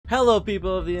Hello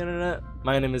people of the internet,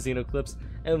 my name is Xenoclips,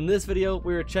 and in this video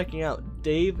we're checking out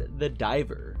Dave the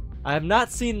Diver. I have not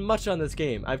seen much on this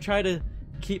game. I've tried to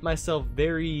keep myself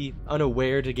very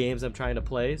unaware to games I'm trying to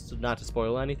play, so not to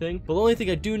spoil anything. But the only thing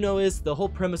I do know is the whole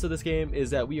premise of this game is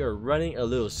that we are running a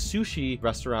little sushi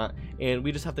restaurant and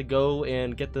we just have to go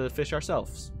and get the fish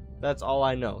ourselves. That's all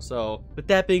I know. So with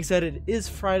that being said, it is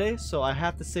Friday, so I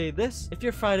have to say this. If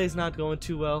your Friday's not going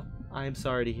too well, I am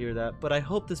sorry to hear that, but I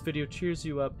hope this video cheers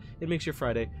you up and makes your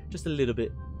Friday just a little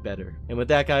bit better. And with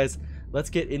that, guys, let's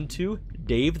get into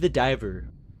Dave the Diver.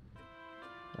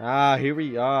 Ah, here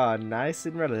we are, nice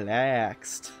and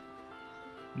relaxed.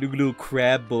 Little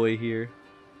crab boy here.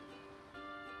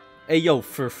 Hey, yo,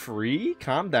 for free?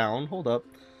 Calm down, hold up.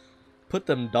 Put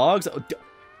them dogs... Oh,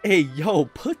 hey, yo,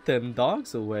 put them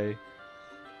dogs away.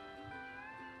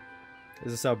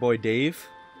 Is this our boy Dave?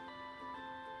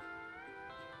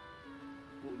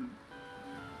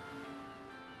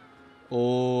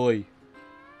 Oi.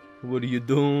 What are you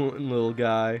doing, little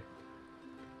guy?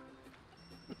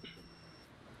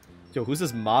 Yo, who's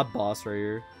this mob boss right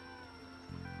here?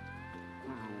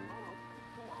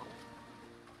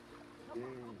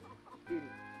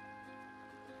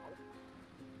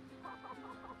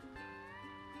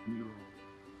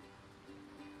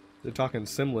 They're talking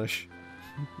Simlish.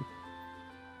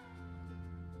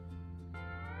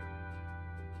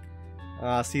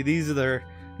 See, these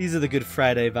are the good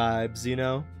Friday vibes, you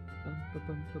know?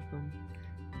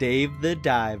 Dave the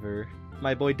Diver.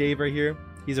 My boy Dave right here,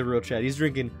 he's a real Chad. He's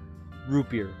drinking root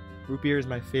beer. Root beer is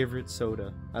my favorite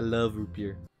soda. I love root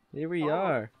beer. Here we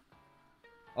are.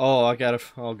 Oh,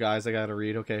 guys, I gotta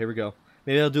read. Okay, here we go.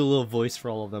 Maybe I'll do a little voice for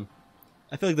all of them.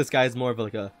 I feel like this guy's more of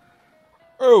like a...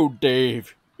 Oh,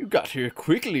 Dave, you got here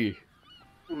quickly.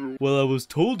 Well, I was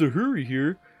told to hurry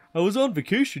here. I was on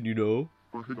vacation, you know.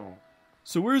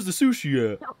 So where's the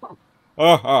sushi at?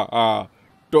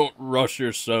 Don't rush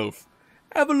yourself.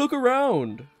 Have a look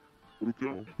around.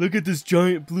 Look at this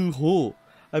giant blue hole.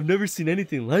 I've never seen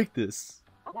anything like this.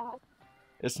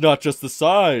 It's not just the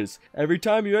size. Every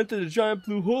time you enter the giant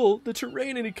blue hole, the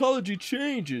terrain and ecology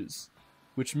changes.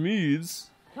 Which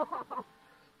means...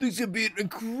 this could be an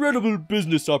incredible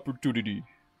business opportunity.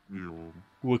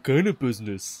 What kind of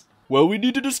business? Well, we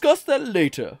need to discuss that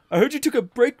later. I heard you took a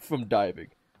break from diving.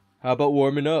 How about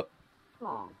warming up?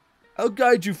 I'll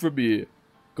guide you from here.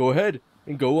 Go ahead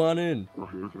and go on in.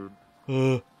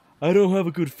 I don't have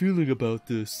a good feeling about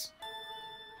this.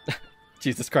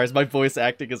 Jesus Christ, my voice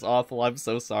acting is awful. I'm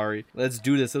so sorry. Let's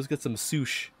do this. Let's get some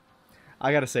sushi.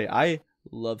 I gotta say, I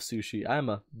love sushi. I'm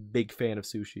a big fan of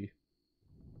sushi.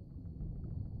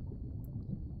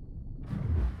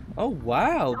 Oh,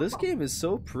 wow. This game is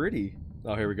so pretty.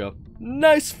 Oh, here we go.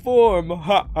 Nice form.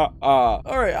 Ha ha ha.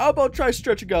 Alright, how about try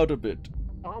stretching out a bit?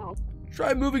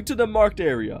 Try moving to the marked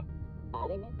area.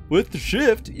 With the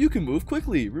shift, you can move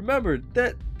quickly. Remember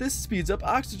that this speeds up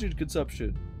oxygen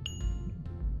consumption.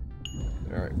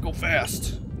 Alright, go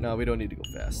fast. No, we don't need to go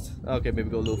fast. Okay, maybe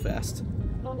go a little fast.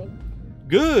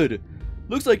 Good.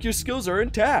 Looks like your skills are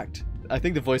intact. I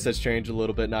think the voice has changed a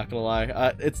little bit, not gonna lie.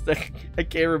 I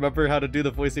can't remember how to do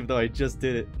the voice even though I just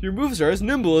did it. Your moves are as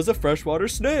nimble as a freshwater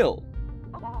snail.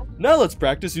 Now let's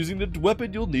practice using the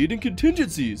weapon you'll need in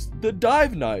contingencies, the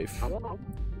dive knife.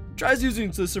 Try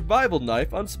using the survival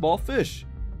knife on small fish.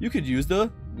 You could use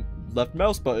the left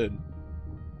mouse button.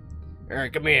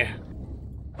 Alright, come here.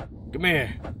 Come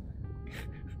here.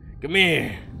 Come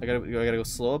here. I gotta go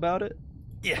slow about it?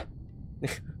 Yeah.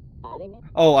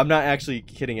 Oh, I'm not actually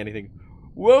hitting anything.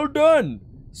 Well done!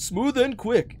 Smooth and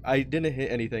quick. I didn't hit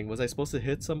anything. Was I supposed to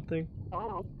hit something?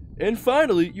 And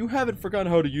finally, you haven't forgotten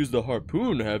how to use the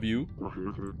harpoon, have you?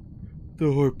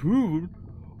 The harpoon?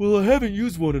 Well, I haven't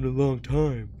used one in a long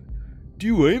time. Do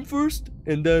you aim first?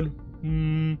 And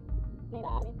then,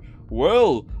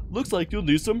 Well, looks like you'll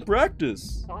need some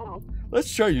practice.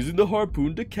 Let's try using the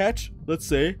harpoon to catch, let's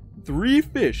say, 3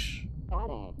 fish.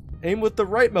 Aim with the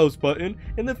right mouse button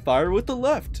and then fire with the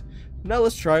left. Now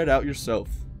let's try it out yourself.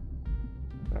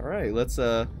 Alright, let's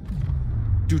Oh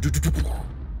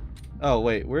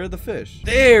wait, where are the fish?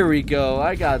 There we go,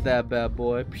 I got that bad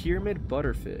boy. Pyramid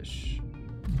butterfish.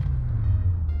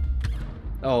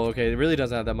 Oh, okay, it really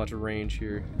doesn't have that much range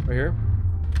here. Right here?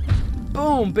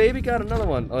 Boom, baby, got another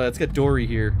one. Oh, let's get Dory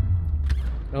here.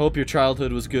 I hope your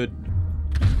childhood was good.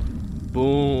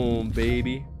 Boom,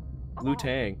 baby. Blue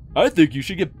tang. I think you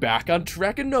should get back on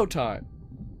track in no time.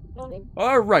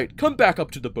 Alright, come back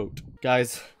up to the boat.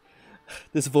 Guys,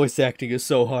 this voice acting is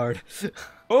so hard.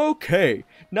 Okay,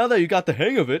 now that you got the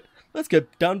hang of it, let's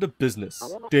get down to business.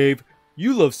 Dave,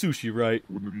 You love sushi, right?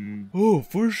 Oh,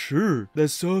 for sure. That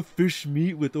soft fish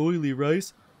meat with oily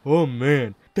rice. Oh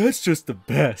man, That's just the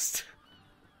best.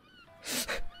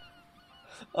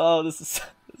 Oh, this is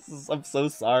I'm so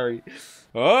sorry.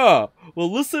 Ah,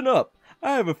 well listen up.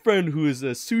 I have a friend who is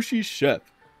a sushi chef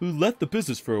who left the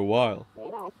business for a while.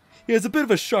 He has a bit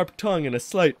of a sharp tongue and a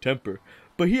slight temper,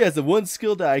 but he has the one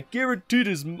skill that I guaranteed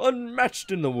is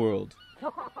unmatched in the world.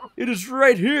 It is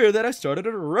right here that I started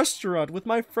a restaurant with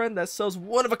my friend that sells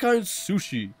one-of-a-kind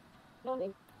sushi.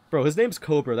 Bro, his name's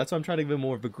Cobra, that's why I'm trying to give him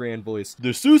more of a grand voice. The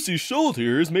sushi sold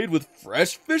here is made with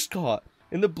fresh fish caught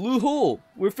in the blue hole,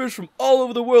 where fish from all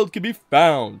over the world can be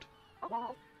found.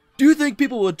 Do you think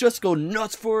people will just go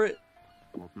nuts for it?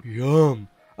 Yum,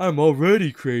 I'm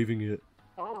already craving it.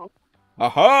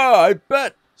 Aha, I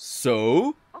bet.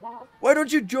 So, why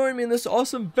don't you join me in this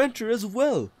awesome venture as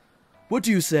well? What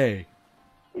do you say?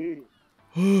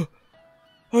 I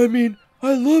mean,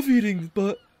 I love eating,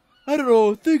 but I don't know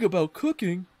a thing about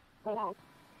cooking.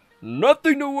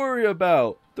 Nothing to worry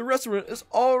about. The restaurant is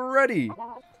all ready.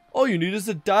 All you need is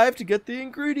a dive to get the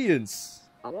ingredients.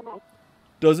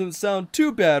 Doesn't sound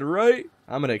too bad, right?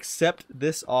 I'm gonna accept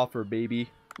this offer, baby.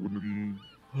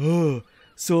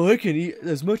 So I can eat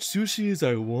as much sushi as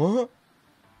I want?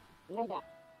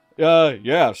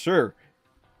 Yeah, sure.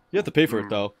 You have to pay for it,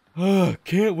 though.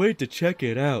 Can't wait to check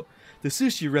it out. The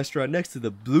sushi restaurant next to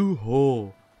the blue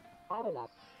hole.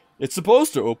 It's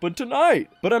supposed to open tonight,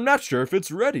 but I'm not sure if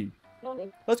it's ready.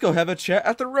 Let's go have a chat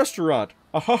at the restaurant.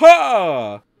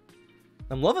 Ahaha!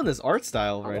 I'm loving this art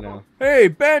style right now. Hey,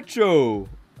 Bancho!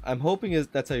 I'm hoping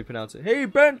that's how you pronounce it. Hey,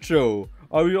 Bancho!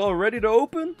 Are we all ready to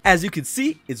open? As you can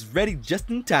see, it's ready just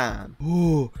in time.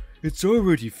 Oh, it's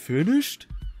already finished?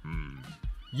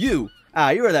 You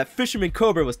are that fisherman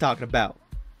Cobra was talking about.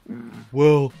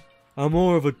 Well, I'm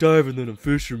more of a diver than a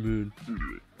fisherman.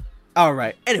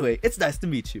 Alright, anyway, it's nice to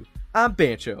meet you. I'm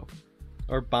Bancho.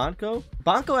 Or Banco?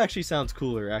 Banco actually sounds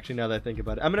cooler, actually, now that I think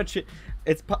about it. I'm gonna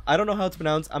I don't know how it's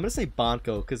pronounced. I'm gonna say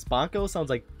Banco, because Banco sounds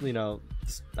like, you know,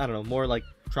 I don't know, more like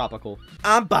tropical.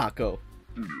 I'm Banco.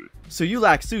 So you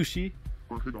like sushi?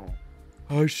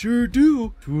 I sure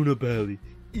do. Tuna belly,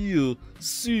 eel,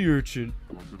 sea urchin.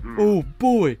 Oh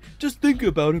boy, just thinking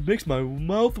about it makes my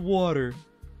mouth water.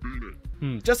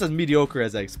 Just as mediocre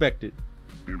as I expected.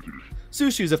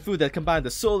 Sushi is a food that combines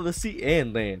the soul of the sea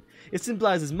and land. It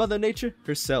symbolizes Mother Nature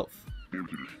herself.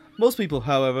 Most people,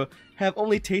 however, have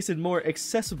only tasted more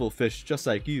accessible fish just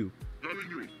like you.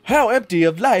 How empty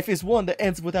of life is one that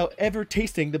ends without ever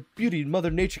tasting the beauty Mother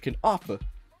Nature can offer?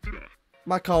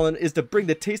 My calling is to bring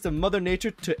the taste of Mother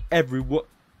Nature to everyone.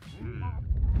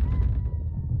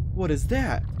 What is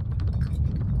that?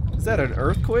 Is that an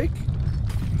earthquake?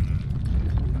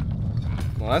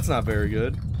 Well, that's not very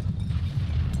good.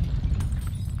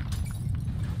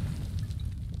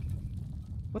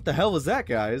 What the hell was that,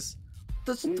 guys?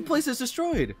 The place is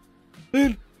destroyed.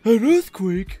 An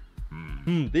earthquake?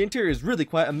 The interior is really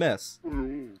quite a mess.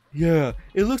 Yeah,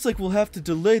 it looks like we'll have to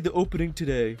delay the opening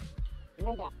today.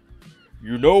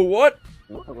 You know what?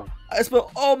 I spent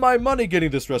all my money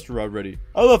getting this restaurant ready.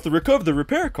 I'll have to recover the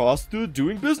repair costs through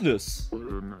doing business.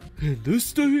 In this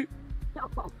state?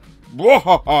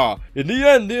 Wahaha! In the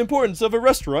end, the importance of a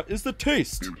restaurant is the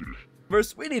taste.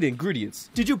 First, we need ingredients.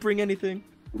 Did you bring anything?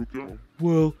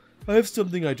 Well, I have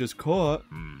something I just caught.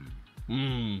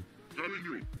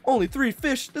 Only 3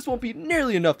 fish? This won't be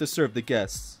nearly enough to serve the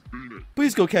guests.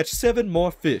 Please go catch 7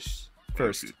 more fish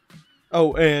first.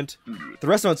 Oh, and the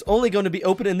restaurant's only going to be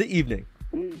open in the evening.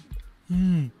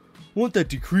 Won't that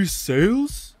decrease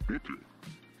sales?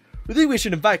 You think we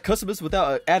should invite customers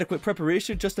without adequate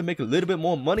preparation just to make a little bit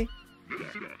more money?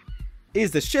 It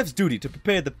is the chef's duty to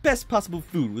prepare the best possible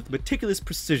food with meticulous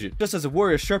precision, just as a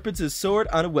warrior sharpens his sword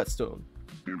on a whetstone.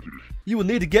 You will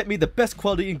need to get me the best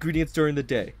quality ingredients during the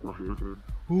day.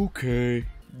 Okay.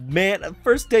 Man,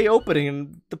 first day opening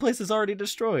and the place is already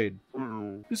destroyed.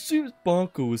 It seems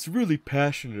Banco is really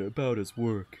passionate about his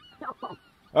work.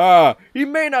 He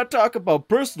may not talk about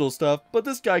personal stuff, but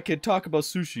this guy can talk about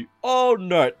sushi all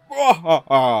night.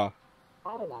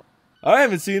 I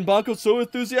haven't seen Banco so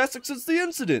enthusiastic since the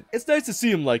incident. It's nice to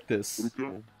see him like this.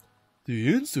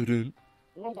 The incident?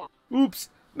 Oops,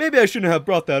 maybe I shouldn't have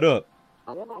brought that up.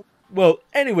 Well,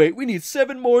 anyway, we need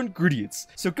 7 more ingredients,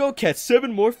 so go catch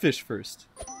 7 more fish first.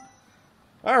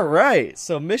 Alright,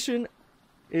 so mission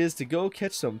is to go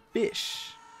catch some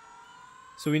fish.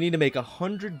 So we need to make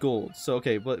 100 gold. So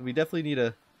okay, but we definitely need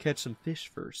to catch some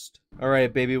fish first.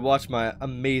 Alright, baby, watch my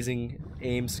amazing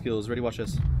aim skills. Ready? Watch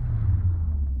this.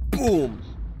 Boom!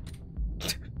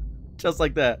 Just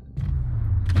like that.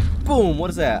 Boom! What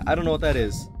is that? I don't know what that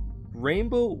is.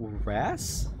 Rainbow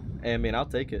wrasse? I mean, I'll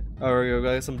take it. Alright, we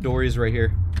got some dories right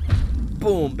here.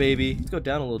 Boom, baby. Let's go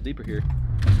down a little deeper here.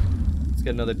 Let's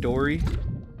get another dory.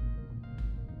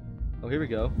 Oh, here we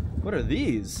go. What are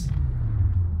these?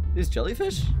 These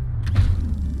jellyfish?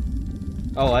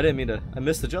 Oh, I didn't mean to. I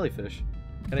missed the jellyfish.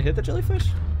 Can I hit the jellyfish?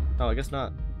 Oh, I guess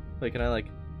not. Wait, can I like...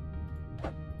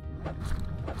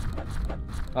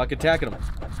 Oh, I can attack him.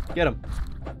 Get him.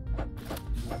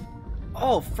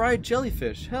 Oh, fried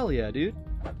jellyfish. Hell yeah, dude.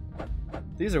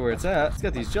 These are where it's at. It's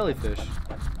got these jellyfish.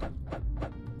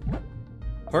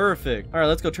 Perfect. Alright,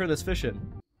 let's go turn this fish in.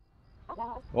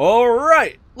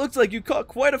 Alright! Looks like you caught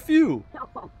quite a few.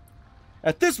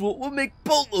 At this we'll make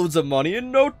boatloads of money in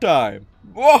no time.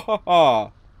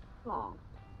 Wahaha!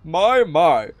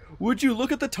 My, would you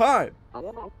look at the time?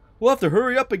 We'll have to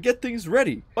hurry up and get things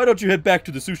ready. Why don't you head back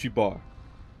to the sushi bar?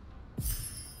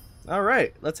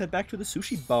 Alright, let's head back to the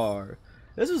sushi bar.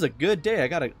 This was a good day. I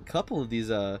got a couple of these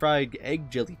fried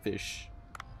egg jellyfish.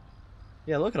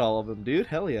 Yeah, look at all of them, dude.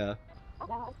 Hell yeah.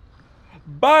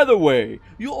 By the way,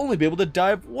 you'll only be able to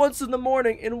dive once in the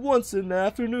morning and once in the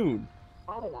afternoon.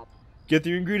 Get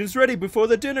your ingredients ready before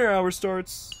the dinner hour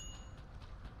starts.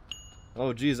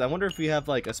 Oh geez, I wonder if we have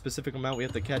like a specific amount we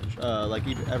have to catch like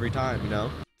every time, you know?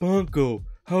 Bonko,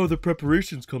 how are the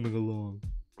preparations coming along?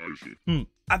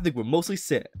 I think we're mostly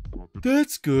set.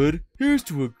 That's good. Here's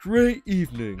to a great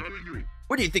evening.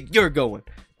 Where do you think you're going?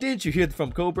 Didn't you hear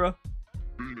from Cobra?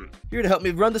 Here to help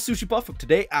me run the sushi bar from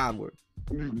today onward.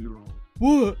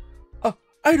 What?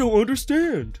 I don't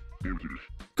understand.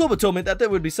 Cobra told me that there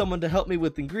would be someone to help me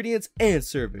with ingredients and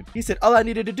serving. He said all I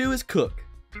needed to do is cook.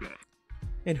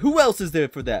 And who else is there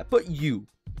for that but you?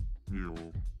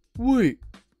 Wait,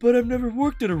 but I've never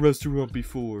worked at a restaurant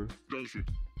before.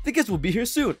 The guests will be here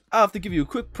soon. I'll have to give you a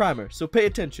quick primer, so pay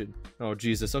attention. Oh,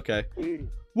 Jesus, okay.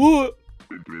 What?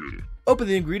 Open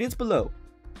the ingredients below.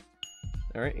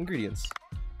 Alright, ingredients.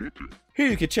 Here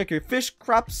you can check your fish,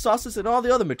 crops, sauces, and all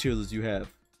the other materials you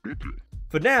have.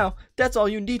 For now, that's all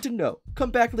you need to know.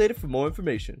 Come back later for more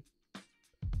information.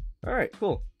 Alright,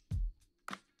 cool.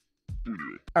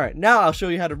 Alright, now I'll show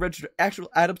you how to register actual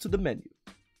items to the menu.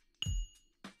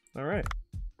 Alright.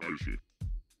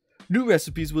 New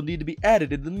recipes will need to be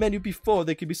added in the menu before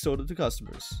they can be sold to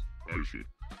customers.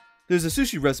 There's a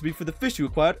sushi recipe for the fish you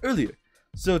acquired earlier,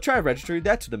 so try registering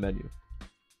that to the menu.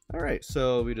 Alright,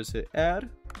 so we just hit add.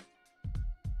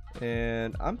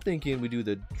 And I'm thinking we do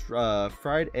the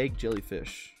fried egg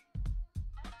jellyfish.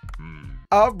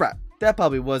 Alright, that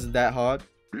probably wasn't that hard.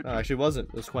 Actually, it wasn't.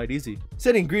 It was quite easy.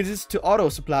 Setting ingredients to auto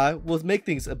supply will make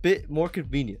things a bit more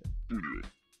convenient.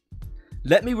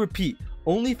 Let me repeat,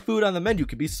 only food on the menu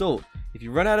can be sold. If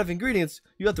you run out of ingredients,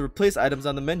 you have to replace items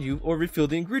on the menu or refill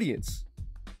the ingredients.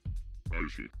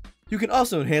 You can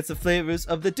also enhance the flavors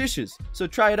of the dishes, so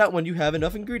try it out when you have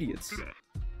enough ingredients.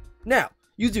 Now,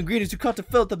 use the ingredients you caught to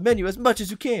fill out the menu as much as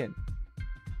you can.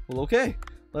 Well, okay.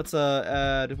 Let's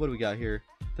add, what do we got here?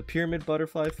 The pyramid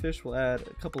butterfly fish, we'll add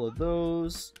a couple of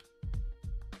those.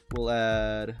 We'll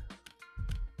add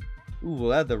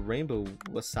the rainbow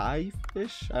wasai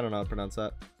fish? I don't know how to pronounce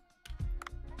that.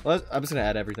 Well, I'm just gonna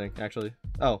add everything, actually.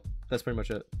 Oh, that's pretty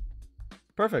much it.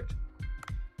 Perfect.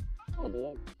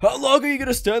 How long are you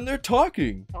gonna stand there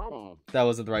talking? That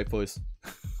wasn't the right voice.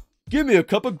 Give me a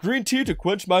cup of green tea to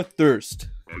quench my thirst.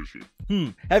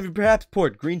 Have you perhaps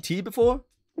poured green tea before?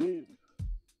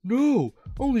 No,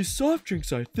 only soft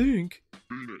drinks, I think.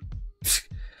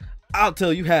 I'll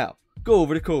tell you how. Go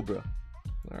over to Cobra.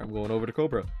 Alright, I'm going over to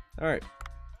Cobra. Alright.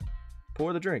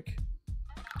 Pour the drink.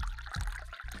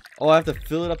 Oh, I have to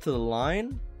fill it up to the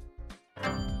line?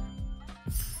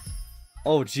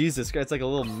 Oh, Jesus. It's like a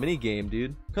little mini game,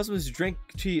 dude. Customers who drink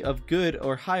tea of good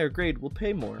or higher grade will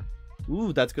pay more.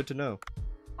 Ooh, that's good to know.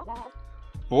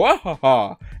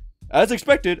 Wahaha! As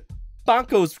expected,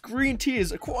 Banco's green tea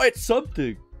is quite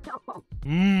something.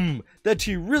 That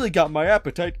tea really got my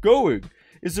appetite going.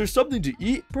 Is there something to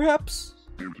eat, perhaps?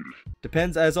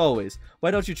 Depends as always.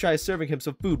 Why don't you try serving him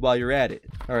some food while you're at it?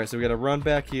 Alright, so we gotta run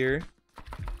back here.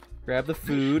 Grab the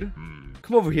food.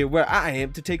 Come over here where I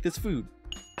am to take this food.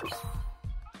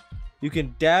 You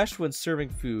can dash when serving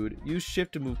food. Use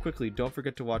shift to move quickly. Don't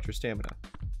forget to watch your stamina.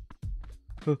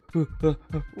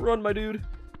 Run, my dude.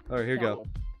 Alright, here you go.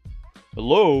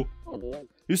 Hello?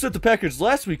 You sent the package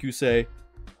last week, you say?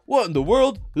 What in the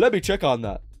world? Let me check on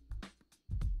that.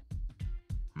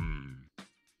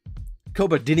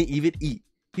 Cobra didn't even eat.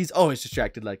 He's always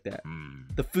distracted like that.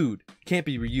 The food can't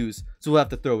be reused, so we'll have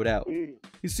to throw it out.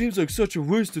 It seems like such a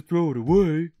waste to throw it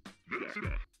away.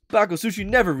 Banco Sushi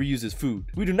never reuses food.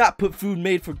 We do not put food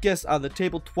made for guests on the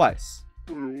table twice.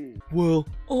 Well,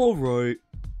 alright.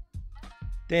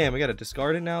 Damn, we gotta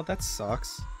discard it now? That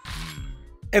sucks.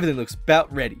 Everything looks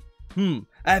about ready. I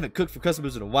haven't cooked for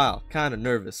customers in a while. Kinda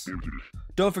nervous.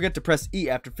 Don't forget to press E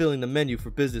after filling the menu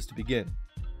for business to begin.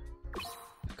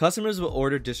 Customers will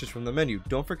order dishes from the menu.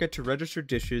 Don't forget to register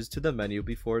dishes to the menu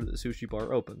before the sushi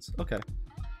bar opens. Okay.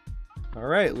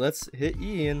 Alright, let's hit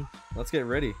E and let's get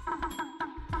ready.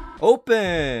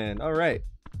 Open! Alright.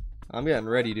 I'm getting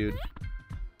ready, dude.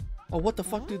 Oh, what the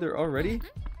fuck, dude? They're already?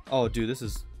 Oh, dude, this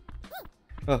is...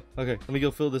 Oh, okay. Let me go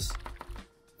fill this...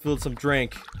 Fill some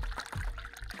drink.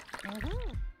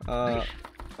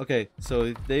 Okay,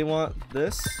 so they want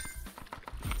this.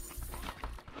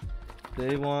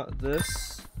 They want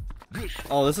this.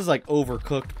 Oh, this is like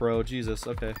overcooked, bro. Jesus,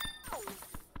 okay.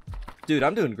 Dude,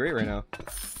 I'm doing great right now.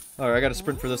 Alright, I gotta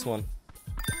sprint for this one.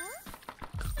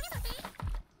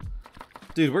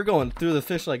 Dude, we're going through the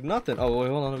fish like nothing. Oh,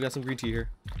 wait, hold on. We got some green tea here.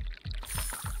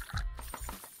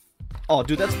 Oh,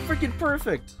 dude, that's freaking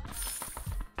perfect.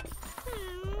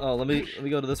 Oh, let me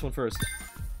go to this one first.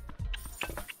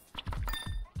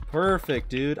 Perfect,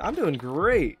 dude. I'm doing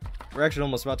great. We're actually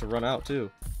almost about to run out,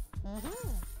 too.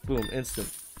 Boom,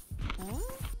 instant.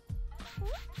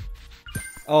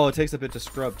 Oh, it takes a bit to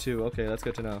scrub, too. Okay, that's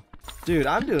good to know. Dude,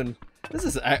 I'm doing... This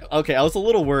is... Okay, I was a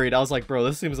little worried. I was like, bro,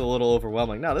 this seems a little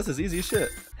overwhelming. No, this is easy as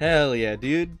shit. Hell yeah,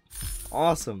 dude.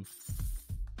 Awesome.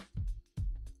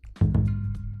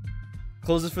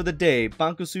 Closes for the day.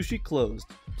 Banko Sushi closed.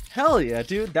 Hell yeah,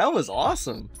 dude. That was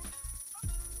awesome.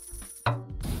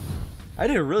 I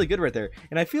did really good right there.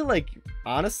 And I feel like,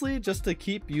 honestly, just to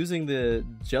keep using the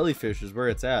jellyfish is where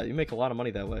it's at. You make a lot of money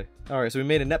that way. Alright, so we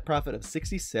made a net profit of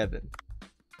 67.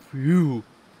 Phew.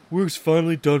 Work's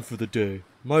finally done for the day.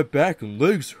 My back and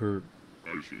legs hurt.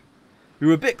 You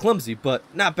were a bit clumsy, but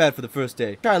not bad for the first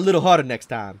day. Try a little harder next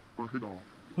time.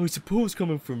 I suppose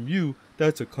coming from you,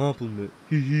 that's a compliment.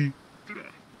 Hee hee.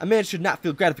 A man should not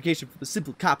feel gratification for the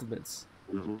simple compliments.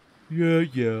 Yeah,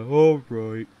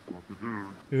 alright.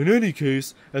 In any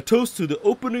case, a toast to the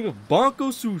opening of Banko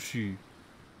Sushi.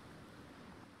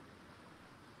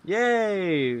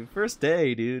 Yay! First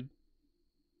day, dude.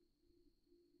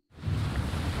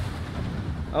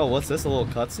 Oh, what's this? A little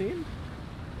cutscene?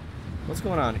 What's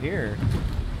going on here?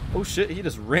 Oh shit, he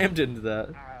just rammed into that.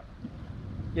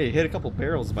 Yeah, you hit a couple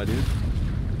barrels, my dude.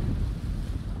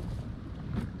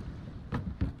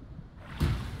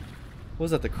 What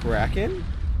was that, the Kraken?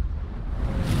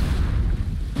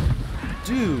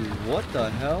 Dude, what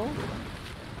the hell?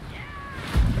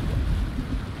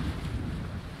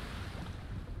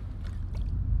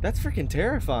 That's freaking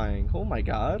terrifying. Oh my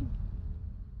god.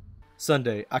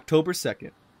 Sunday, October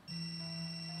 2nd.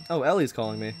 Oh, Ellie's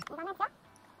calling me.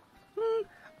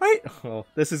 Right? Oh,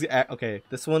 this is... Okay,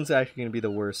 this one's actually going to be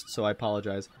the worst, so I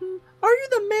apologize. Are you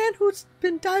the man who's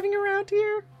been diving around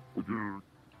here?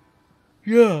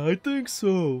 Yeah, I think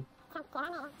so.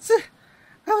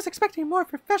 I was expecting a more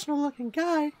professional-looking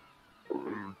guy.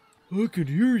 I can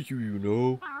hear you, you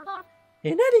know.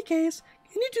 In any case,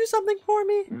 can you do something for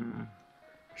me?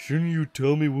 Shouldn't you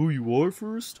tell me who you are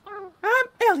first? I'm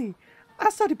Ellie. I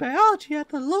study biology at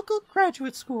the local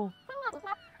graduate school.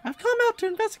 I've come out to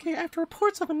investigate after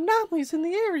reports of anomalies in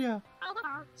the area.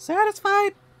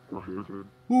 Satisfied?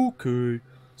 Okay.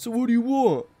 So what do you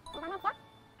want?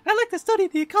 I'd like to study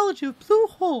the ecology of Blue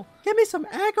Hole. Get me some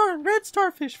agar and red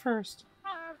starfish first.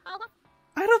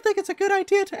 I don't think it's a good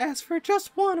idea to ask for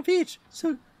just one of each,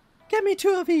 so get me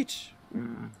 2 of each.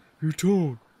 Your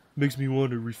tone makes me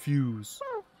want to refuse.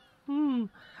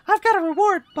 I've got a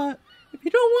reward, but if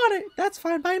you don't want it, that's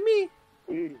fine by me.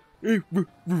 Hey,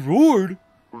 reward?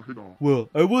 Well,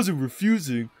 I wasn't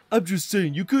refusing. I'm just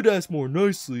saying you could ask more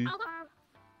nicely.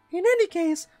 In any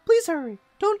case, please hurry.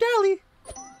 Don't dally.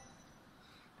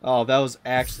 Oh, that was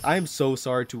actually... I'm so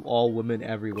sorry to all women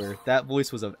everywhere. That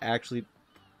voice was actually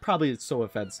probably so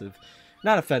offensive.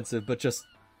 Not offensive, but just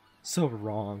so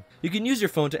wrong. You can use your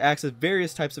phone to access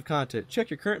various types of content. Check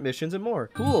your current missions and more.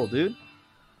 Cool, dude.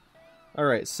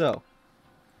 Alright, so...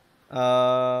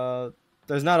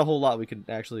 there's not a whole lot we can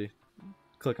actually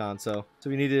click on, so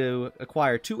we need to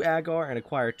acquire 2 agar and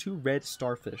acquire 2 red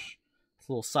starfish. It's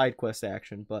a little side quest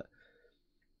action, but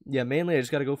yeah, mainly I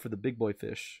just gotta go for the big boy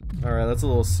fish. Alright, that's a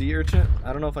little sea urchin.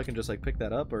 I don't know if I can just like pick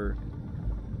that up or...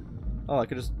 Oh, I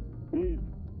could just...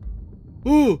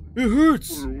 Oh, it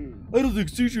hurts! I don't think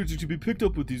sea urchins can be picked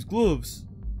up with these gloves.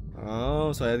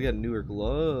 Oh, so I have to get newer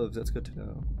gloves. That's good to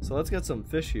know. So let's get some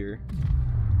fish here.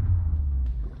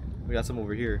 We got some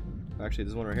over here. Actually,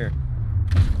 there's one right here.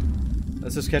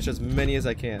 Let's just catch as many as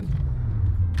I can.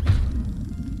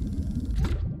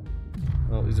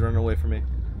 Oh, he's running away from me.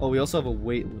 Oh, we also have a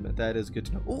weight limit. That is good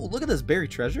to know. Oh, look at this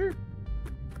buried treasure.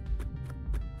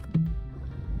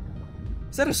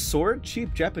 Is that a sword?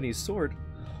 Cheap Japanese sword.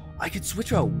 I could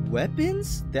switch out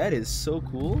weapons? That is so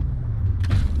cool.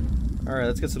 Alright,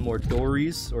 let's get some more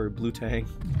dories, or blue tang.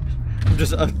 I'm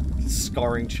just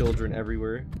scarring children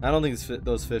everywhere. I don't think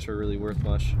those fish are really worth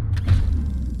much.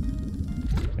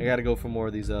 I gotta go for more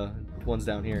of these ones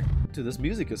down here. Dude, this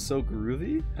music is so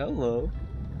groovy. Hello.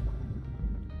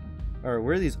 Alright,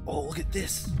 where are these? Oh, look at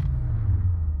this.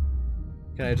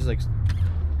 Can I just like...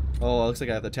 Oh, it looks like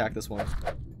I have to attack this one.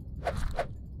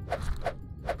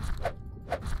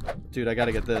 Dude, I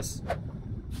gotta get this.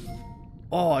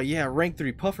 Oh, yeah, rank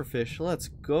 3 pufferfish. Let's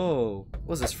go.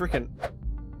 What's this, freaking...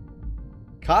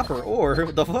 Copper ore?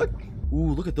 What the fuck?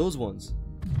 Ooh, look at those ones.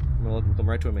 I'm gonna let them come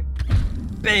right to me.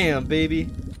 Bam, baby.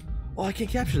 Oh, I can't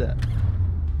capture that.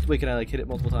 Wait, can I like hit it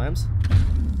multiple times?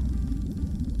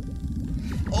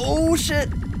 Oh, shit!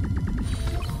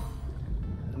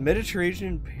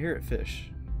 Mediterranean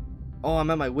parrotfish. Oh, I'm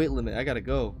at my weight limit. I gotta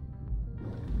go.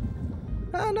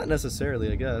 Not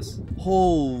necessarily, I guess.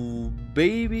 Oh,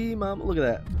 baby mama. Look at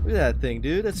that. Look at that thing,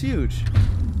 dude. That's huge.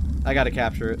 I gotta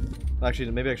capture it.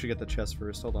 Actually, maybe I should get the chest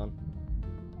first. Hold on.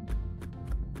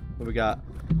 What we got?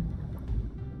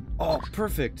 Oh,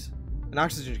 perfect. An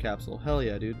oxygen capsule. Hell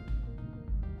yeah, dude.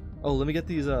 Oh, let me get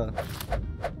these, for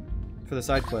the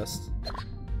side quest.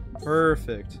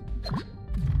 Perfect.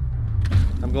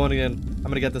 I'm going again. I'm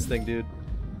gonna get this thing, dude.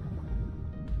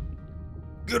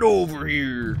 Get over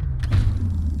here!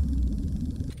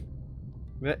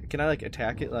 Can I, like,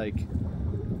 attack it, like...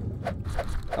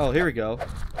 Oh, here we go.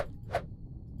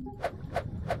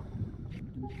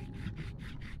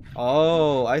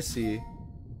 Oh, I see.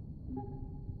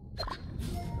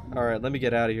 Alright, let me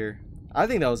get out of here. I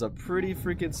think that was a pretty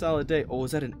freaking solid day. Oh,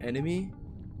 is that an enemy?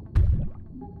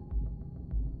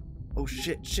 Oh,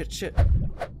 shit, shit, shit.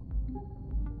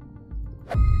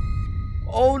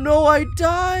 Oh, no, I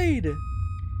died!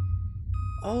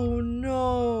 Oh,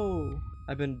 no.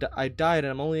 I died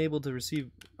and I'm only able to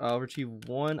retrieve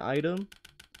one item.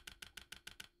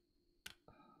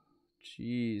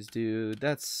 Jeez, dude,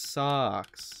 that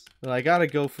sucks. Well, I gotta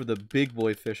go for the big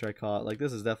boy fish I caught. Like,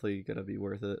 this is definitely gonna be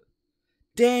worth it.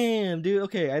 Damn, dude.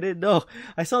 Okay, I didn't know.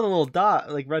 I saw the little dot,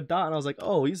 like red dot, and I was like,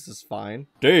 oh, he's just fine.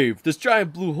 Dave, this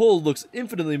giant blue hole looks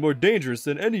infinitely more dangerous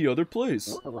than any other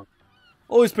place.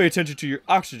 Always pay attention to your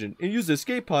oxygen and use the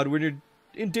escape pod when you're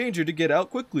in danger to get out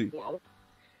quickly.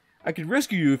 I can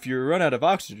rescue you if you run out of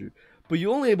oxygen, but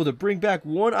you're only able to bring back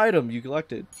one item you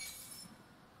collected.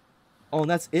 Oh, and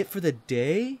that's it for the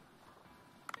day?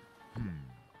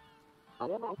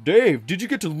 Dave, did you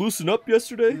get to loosen up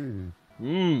yesterday?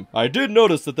 I did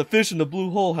notice that the fish in the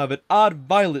blue hole have an odd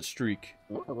violet streak.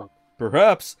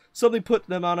 Perhaps something put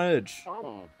them on edge.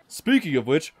 Speaking of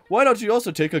which, why don't you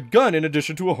also take a gun in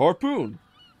addition to a harpoon?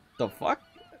 The fuck?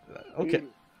 Okay.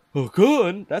 A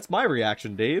gun? That's my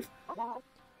reaction, Dave.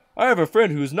 I have a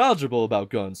friend who is knowledgeable about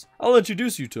guns. I'll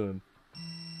introduce you to him.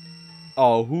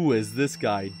 Oh, who is this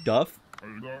guy, Duff?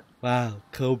 Wow,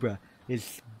 Cobra,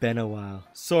 it's been a while.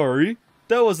 Sorry,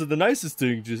 that wasn't the nicest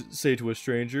thing to say to a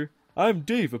stranger. I'm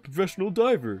Dave, a professional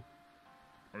diver.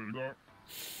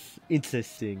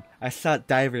 Interesting. I thought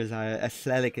divers are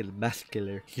athletic and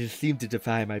muscular. You seem to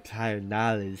defy my prior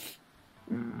knowledge.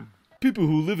 People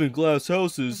who live in glass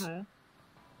houses.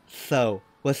 So,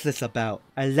 what's this about?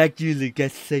 I like you to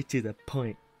get straight to the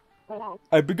point.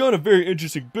 I've begun a very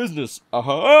interesting business.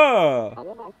 Aha!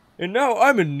 And now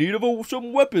I'm in need of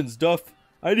some weapons, Duff.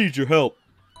 I need your help.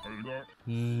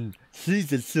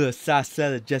 Season 2 of Sauce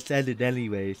Salad just ended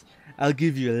anyways. I'll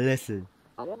give you a lesson.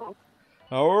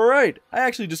 Alright, I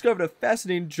actually discovered a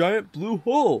fascinating giant blue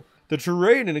hole. The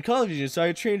terrain and ecology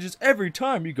inside changes every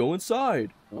time you go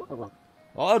inside.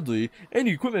 Oddly,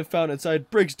 any equipment found inside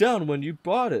breaks down when you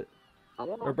bought it.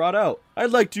 Or brought out.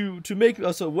 I'd like to make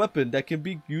us a weapon that can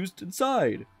be used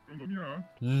inside.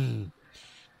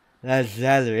 That's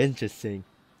rather interesting.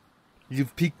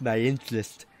 You've piqued my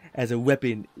interest as a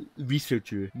weapon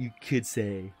researcher, you could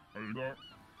say.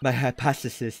 My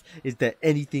hypothesis is that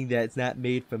anything that's not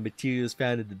made from materials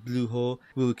found in the blue hole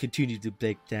will continue to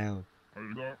break down.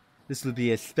 This will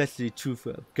be especially true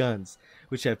for guns,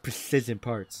 which have precision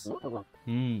parts.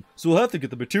 So we'll have to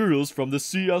get the materials from the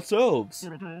sea ourselves.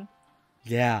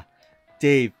 Yeah,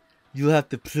 Dave, you'll have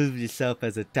to prove yourself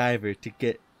as a diver to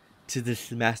get to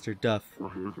this Master Duff.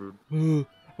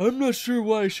 I'm not sure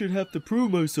why I should have to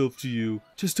prove myself to you.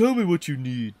 Just tell me what you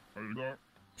need.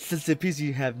 Since it appears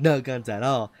you have no guns at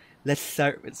all, let's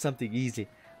start with something easy.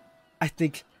 I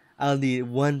think I'll need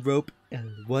one rope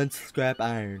and one scrap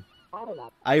iron.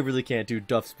 I really can't do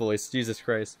Duff's voice, Jesus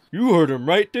Christ. You heard him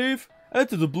right, Dave?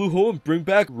 Enter the blue hole and bring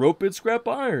back rope and scrap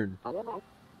iron.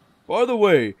 By the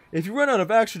way, if you run out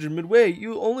of oxygen midway,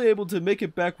 you're only able to make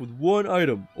it back with one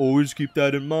item. Always keep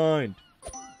that in mind.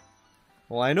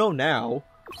 Well, I know now.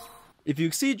 If you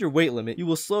exceed your weight limit, you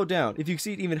will slow down. If you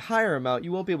exceed even higher amount,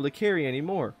 you won't be able to carry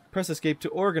anymore. Press escape to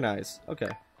organize. Okay.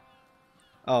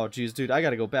 Oh, geez, dude, I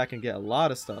gotta go back and get a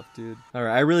lot of stuff, dude.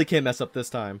 Alright, I really can't mess up this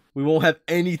time. We won't have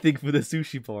anything for the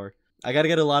sushi bar. I gotta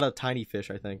get a lot of tiny fish,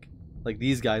 I think. Like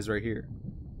these guys right here.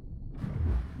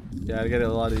 Yeah, I get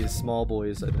a lot of these small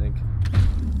boys, I think.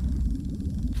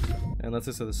 And let's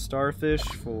just say the starfish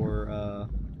for,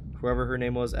 whoever her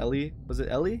name was, Ellie? Was it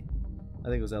Ellie? I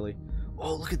think it was Ellie.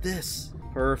 Oh, look at this.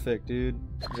 Perfect, dude.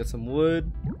 Get some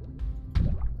wood.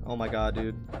 Oh my god,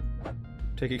 dude.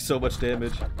 Taking so much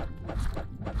damage.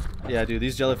 Yeah, dude,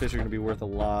 these jellyfish are gonna be worth a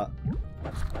lot.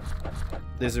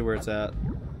 This is where it's at.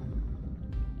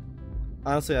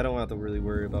 Honestly, I don't have to really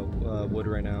worry about wood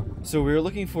right now. So we were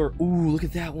looking for... Ooh, look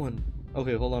at that one.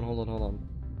 Okay, hold on.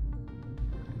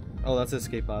 Oh, that's an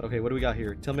escape pod. Okay, what do we got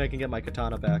here? Tell me I can get my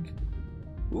katana back.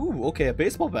 Ooh, okay, a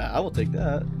baseball bat. I will take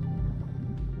that.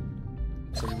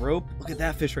 Some rope. Look at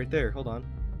that fish right there. Hold on.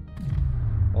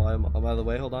 Oh, I'm out of the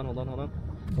way. Hold on. Oh,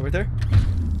 right there.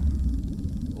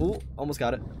 Ooh, almost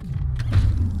got it.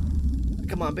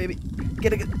 Come on, baby.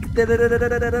 Get it.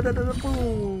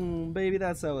 Boom, baby.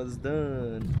 That's how it's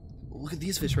done. Look at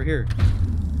these fish right here.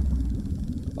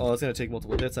 Oh, it's gonna take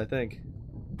multiple hits, I think.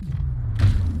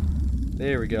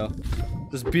 There we go.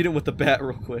 Just beat him with the bat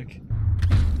real quick.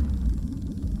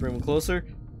 Bring him closer.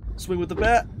 Swing with the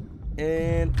bat.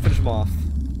 And finish him off.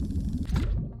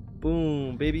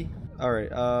 Boom, baby.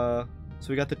 Alright, so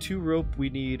we got the 2 rope we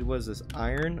need. What is this?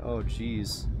 Iron? Oh,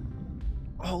 jeez.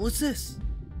 Oh, what's this?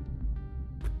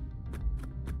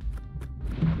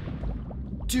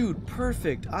 Dude,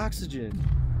 perfect. Oxygen.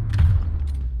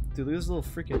 Dude, look at this little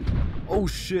freaking... Oh,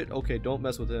 shit. Okay, don't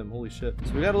mess with him. Holy shit.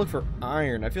 So we gotta look for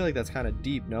iron. I feel like that's kind of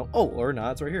deep, no? Oh, or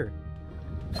not. It's right here.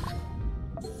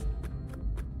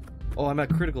 Oh, I'm at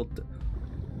critical...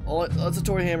 Oh, that's a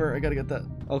toy hammer. I gotta get that.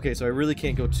 Okay, so I really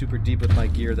can't go super deep with my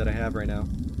gear that I have right now.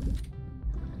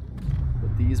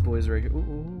 But these boys right here.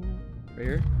 Ooh, right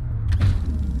here.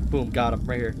 Boom, got him.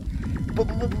 Right here.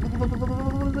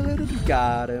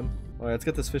 Got him. Alright, let's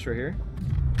get this fish right here.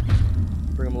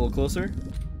 Bring him a little closer.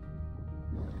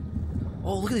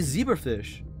 Oh, look at these zebra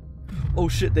fish. Oh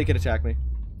shit, they can attack me.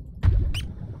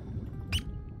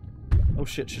 Oh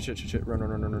shit. Run.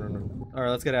 Alright,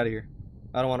 let's get out of here.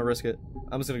 I don't want to risk it.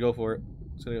 I'm just gonna go for it.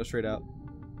 Just gonna go straight out.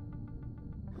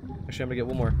 Actually, I'm gonna get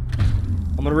one more.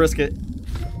 I'm gonna risk it.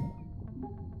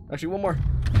 Actually, one more.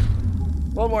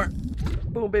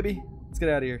 Boom, baby. Let's get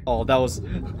out of here. Oh, that was a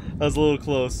little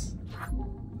close.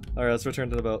 All right, let's return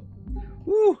to the boat.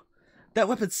 Woo! That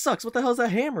weapon sucks. What the hell is that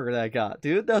hammer that I got,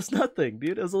 dude? That was nothing,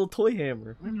 dude. It was a little toy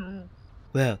hammer.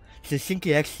 Well,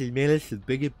 Shinki actually managed to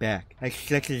bring it back. I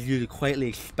expected you to quietly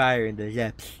expire in the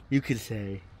depths, you could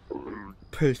say.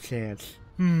 Perchance.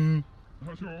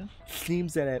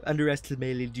 Seems that I've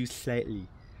underestimated you slightly.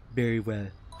 Very well.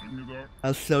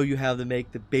 I'll show you how to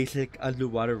make the basic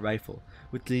underwater rifle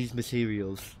with these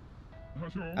materials.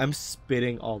 I'm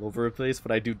spitting all over the place,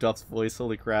 but I do Duff's voice.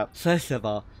 Holy crap. First of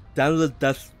all, download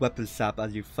Duff's weapon shop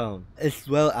on your phone. It's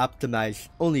well optimized,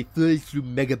 only 32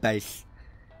 megabytes,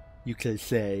 you could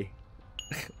say.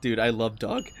 Dude, I love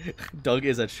Doug. Doug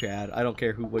is a Chad. I don't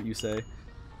care what you say.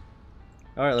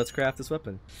 Alright, let's craft this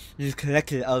weapon. You've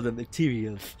collected all the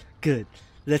materials. Good.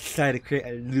 Let's try to create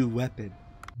a new weapon.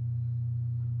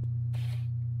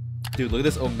 Dude, look at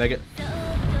this Omega.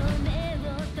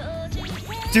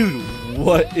 Dude,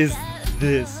 what is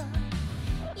this?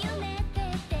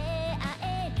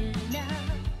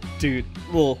 Dude,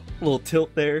 little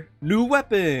tilt there. New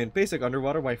weapon! Basic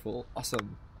underwater rifle.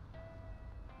 Awesome.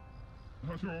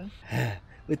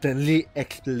 With a neat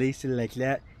explanation like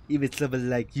that, even someone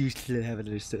like you should have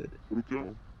understood.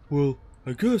 Well,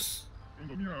 I guess.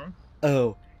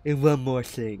 Oh, and one more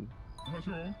thing.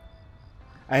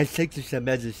 I think there's some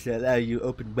measures that allow you to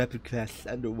open weapon classes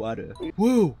underwater.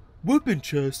 Whoa, weapon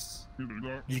chests.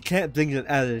 You can't bring them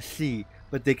out of the sea,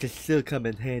 but they can still come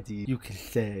in handy, you can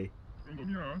say.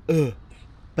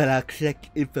 But I'll collect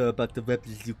info about the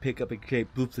weapons you pick up and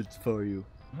create blueprints for you.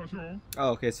 Oh,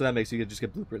 okay, so that makes you just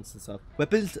get blueprints and stuff.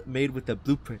 Weapons made with a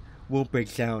blueprint won't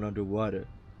break down underwater,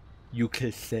 you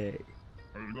could say.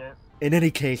 In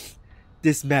any case,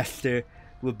 this master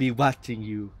will be watching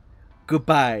you.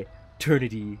 Goodbye,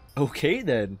 eternity. Okay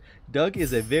then, Doug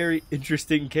is a very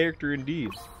interesting character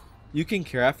indeed. You can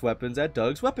craft weapons at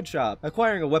Doug's weapon shop.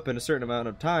 Acquiring a weapon a certain amount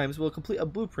of times will complete a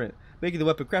blueprint, making the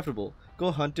weapon craftable.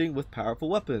 Go hunting with powerful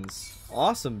weapons.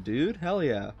 Awesome, dude. Hell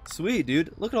yeah. Sweet,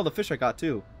 dude. Look at all the fish I got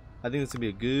too. I think it's gonna be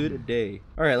a good day.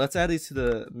 Alright, let's add these to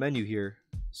the menu here.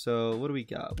 So, what do we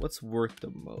got? What's worth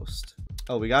the most?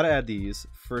 Oh, we gotta add these,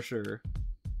 for sure.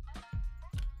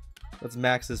 Let's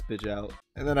max this bitch out.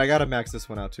 And then I gotta max this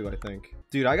one out too, I think.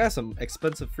 Dude, I got some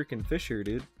expensive freaking fish here,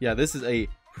 dude. Yeah, this is a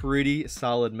pretty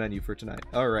solid menu for tonight.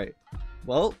 Alright.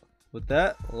 Well, with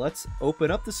that, let's open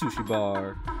up the sushi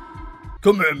bar.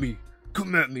 Come at me!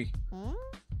 Come at me!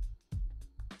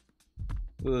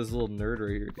 Look at this little nerd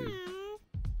right here, dude.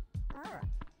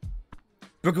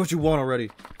 Look what you want already.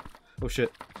 Oh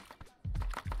shit.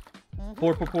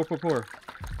 Pour, pour, pour, pour, pour.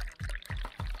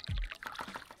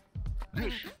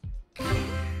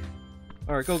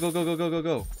 Alright, go, go, go, go, go, go,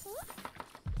 go.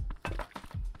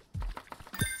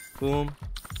 Boom.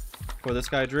 Pour this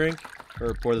guy a drink.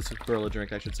 Or pour this girl a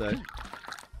drink, I should say.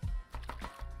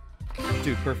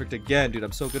 Dude, perfect again, dude.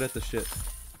 I'm so good at this shit.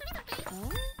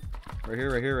 Right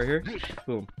here, right here, right here.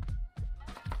 Boom.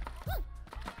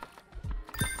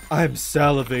 I'm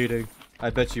salivating. I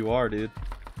bet you are, dude.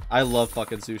 I love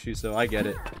fucking sushi, so I get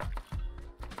it.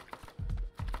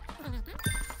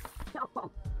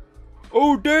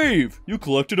 Oh, Dave! You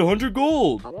collected 100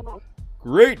 gold!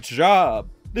 Great job!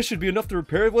 This should be enough to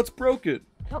repair what's broken.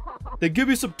 Then give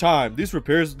me some time. These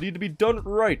repairs need to be done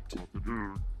right.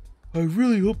 I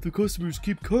really hope the customers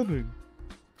keep coming.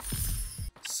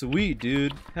 Sweet,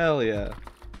 dude. Hell yeah.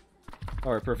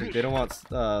 Alright, perfect. They don't want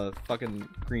fucking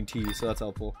green tea, so that's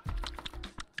helpful.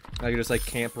 I can just like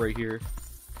camp right here.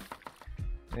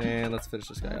 And let's finish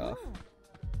this guy off.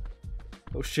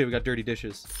 Oh shit, we got dirty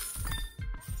dishes.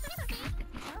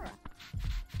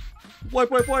 Wipe,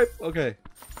 wipe, wipe! Okay.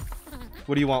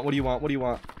 What do you want? What do you want? What do you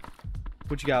want?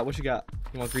 What you got? What you got?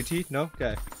 You want green tea? No?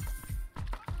 Okay.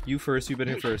 You first. You've been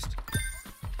here first.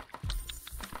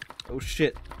 Oh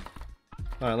shit.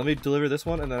 Alright, let me deliver this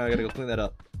one and then I gotta go clean that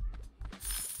up.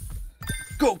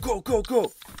 Go, go, go,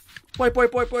 go! Wipe,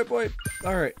 wipe, wipe, wipe, wipe!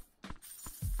 Alright.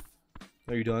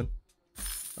 Are you done?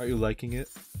 Are you liking it?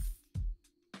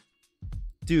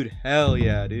 Dude, hell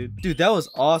yeah, dude. Dude, that was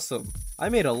awesome. I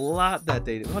made a lot that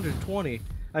day. 120.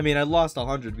 I mean, I lost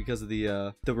 100 because of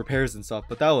the repairs and stuff,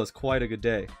 but that was quite a good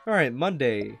day. Alright,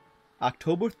 Monday,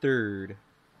 October 3rd.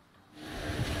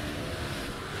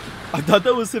 I thought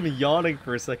that was him yawning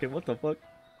for a second. What the fuck?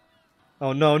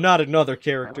 Oh no, not another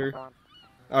character.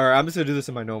 Alright, I'm just gonna do this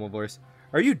in my normal voice.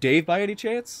 Are you Dave by any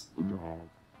chance? No.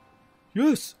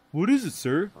 Yes. What is it,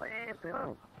 sir?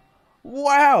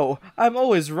 Wow! I'm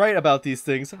always right about these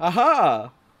things.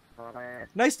 Aha!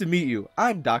 Nice to meet you.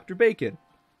 I'm Dr. Bacon.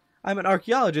 I'm an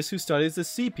archaeologist who studies the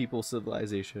Sea People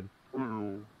civilization.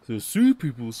 The Sea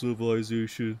People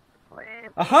civilization?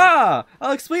 Aha!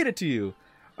 I'll explain it to you.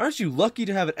 Aren't you lucky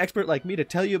to have an expert like me to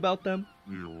tell you about them?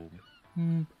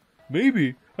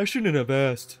 Maybe. I shouldn't have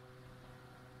asked.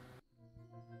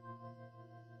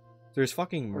 There's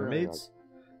fucking mermaids?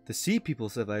 The Sea People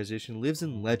civilization lives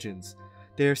in legends.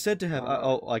 They are said to have...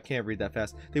 oh, I can't read that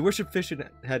fast. They worship fish and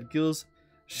had gills,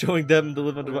 showing them to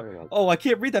live under... Oh, I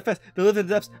can't read that fast. They live in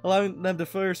the depths, allowing them to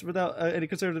flourish without any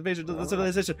conservative invasion of the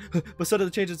civilization. But suddenly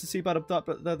the changes to sea bottom thought...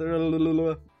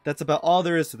 That's about all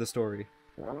there is to the story.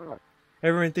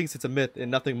 Everyone thinks it's a myth and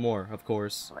nothing more, of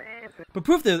course. But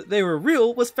proof that they were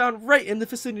real was found right in the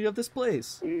vicinity of this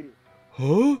place.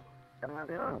 Huh?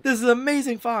 This is an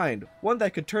amazing find, one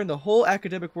that could turn the whole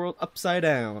academic world upside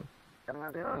down.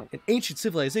 An ancient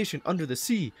civilization under the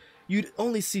sea. You'd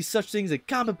only see such things in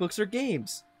comic books or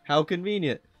games. How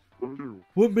convenient.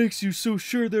 What makes you so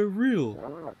sure they're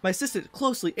real? My assistant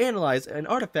closely analyzed an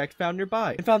artifact found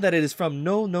nearby and found that it is from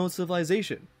no known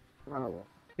civilization.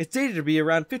 It's dated to be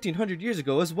around 1500 years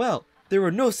ago as well. There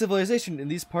were no civilization in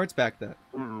these parts back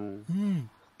then.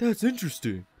 That's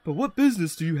interesting. But what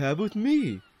business do you have with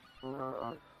me?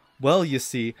 Well, you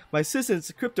see, my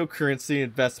assistant's cryptocurrency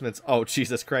investments, oh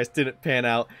Jesus Christ, didn't pan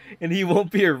out, and he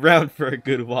won't be around for a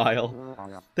good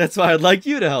while. That's why I'd like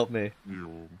you to help me.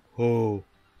 Oh.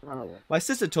 My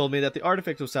assistant told me that the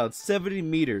artifact was found 70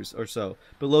 meters or so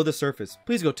below the surface.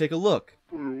 Please go take a look.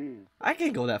 I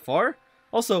can't go that far.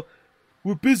 Also,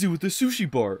 we're busy with the sushi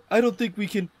bar. I don't think we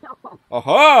can...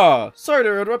 Aha! Sorry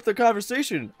to interrupt the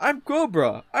conversation. I'm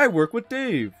Cobra. I work with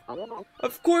Dave.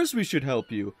 Of course we should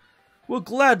help you. We'll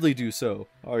gladly do so.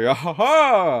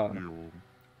 Ha!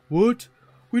 What?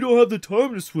 We don't have the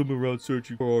time to swim around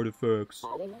searching for artifacts.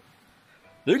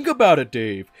 Think about it,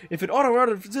 Dave. If an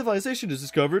underwater civilization is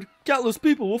discovered, countless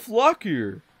people will flock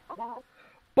here.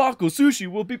 Bako sushi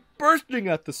will be bursting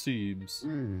at the seams.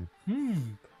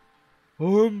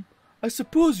 I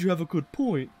suppose you have a good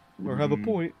point. Or have a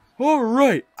point.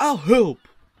 Alright, I'll help.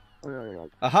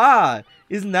 Aha!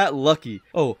 Isn't that lucky?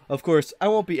 Oh, of course, I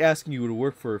won't be asking you to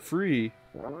work for free.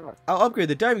 I'll upgrade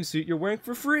the diving suit you're wearing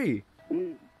for free.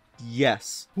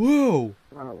 Yes. Whoa!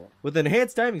 With an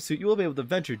enhanced diving suit, you will be able to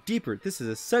venture deeper. This is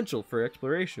essential for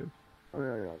exploration.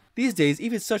 These days,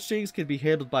 even such things can be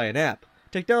handled by an app.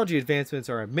 Technology advancements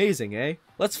are amazing, eh?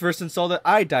 Let's first install the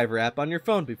iDiver app on your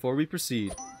phone before we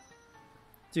proceed.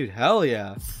 Dude, hell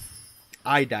yeah.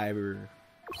 iDiver.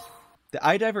 The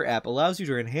iDiver app allows you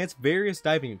to enhance various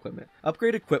diving equipment,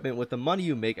 upgrade equipment with the money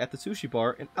you make at the sushi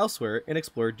bar and elsewhere, and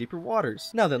explore deeper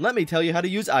waters. Now then, let me tell you how to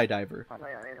use iDiver.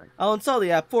 I'll install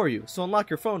the app for you, so unlock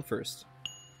your phone first.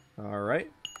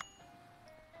 Alright.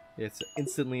 It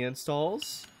instantly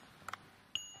installs.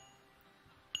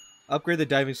 Upgrade the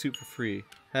diving suit for free.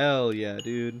 Hell yeah,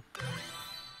 dude.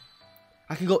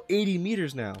 I can go 80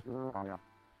 meters now.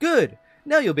 Good!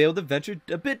 Now you'll be able to venture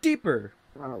a bit deeper.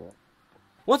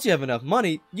 Once you have enough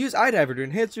money, use iDiver to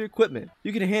enhance your equipment.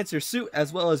 You can enhance your suit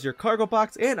as well as your cargo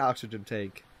box and oxygen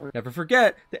tank. Never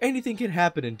forget that anything can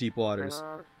happen in deep waters.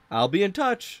 I'll be in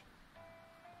touch.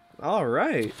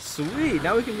 Alright, sweet.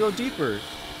 Now we can go deeper.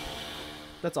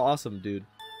 That's awesome, dude.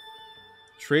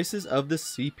 Traces of the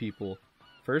Sea People.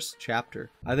 First chapter.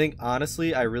 I think,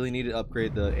 honestly, I really need to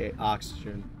upgrade the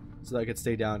oxygen so that I could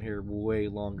stay down here way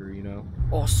longer, you know?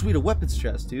 Oh, sweet, a weapons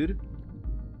chest, dude.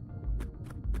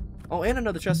 Oh, and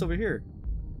another chest over here.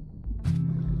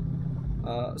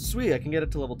 Sweet, I can get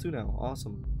it to level 2 now.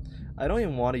 Awesome. I don't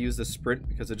even want to use the sprint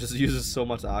because it just uses so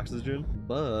much oxygen,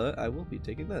 but I will be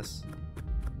taking this.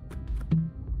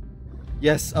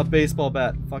 Yes, a baseball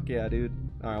bat. Fuck yeah, dude.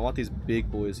 Alright, I want these big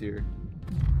boys here.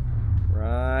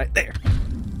 Right there.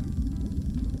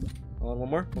 Oh, one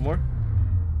more, one more.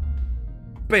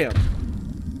 Bam.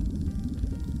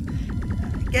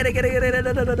 Get it, get it, get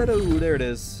it. There it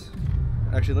is.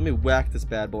 Actually, let me whack this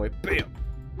bad boy. Bam.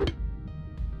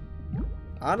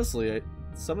 Honestly,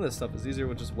 some of this stuff is easier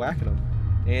with just whacking them.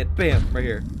 And bam, right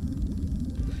here.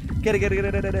 Get it, get it,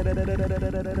 get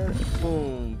it.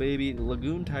 Boom, baby.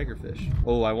 Lagoon tigerfish.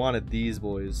 Oh, I wanted these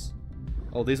boys.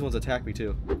 Oh, these ones attack me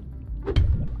too.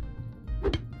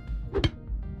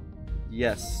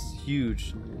 Yes,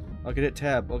 huge. I can hit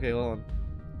tab. Okay, hold on.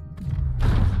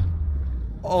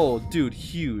 Oh, dude,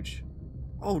 huge.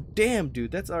 Oh, damn, dude,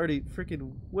 that's already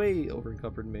freaking way over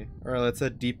encumbered me. All right, let's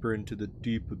head deeper into the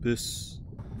deep abyss.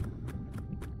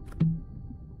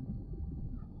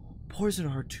 Poison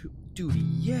heart, dude,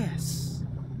 yes.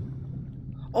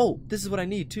 Oh, this is what I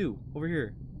need too. Over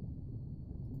here.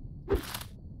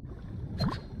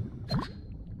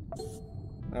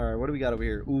 All right, what do we got over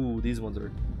here? Ooh, these ones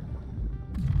are.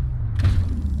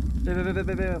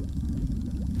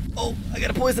 Oh, I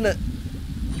gotta poison it.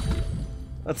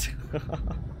 That's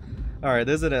alright,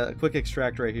 there's a quick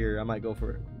extract right here. I might go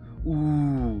for it.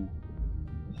 Ooh.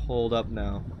 Hold up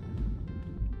now.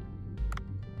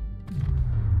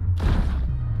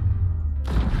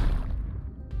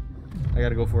 I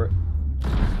gotta go for it.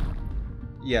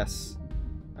 Yes.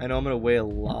 I know I'm gonna weigh a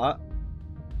lot.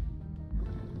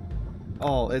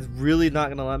 Oh, it's really not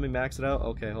gonna let me max it out?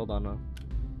 Okay, hold on now.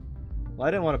 Well,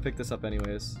 I didn't want to pick this up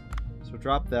anyways. So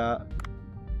drop that.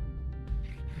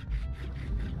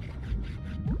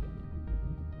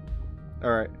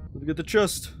 Alright, let me get the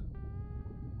chest.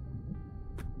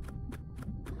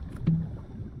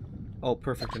 Oh,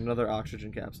 perfect. Another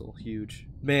oxygen capsule. Huge.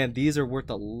 Man, these are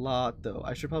worth a lot, though.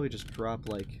 I should probably just drop,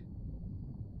 like...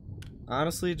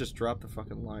 Honestly, just drop the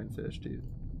fucking lionfish, dude.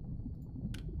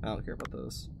 I don't care about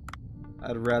those.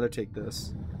 I'd rather take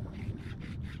this.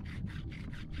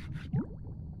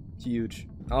 Huge.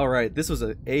 Alright, this was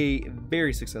a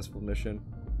very successful mission.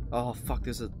 Oh, fuck,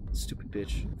 there's a stupid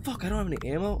bitch. Fuck, I don't have any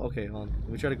ammo? Okay, hold on. Let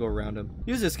me try to go around him.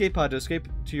 Use the escape pod to escape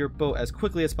to your boat as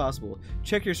quickly as possible.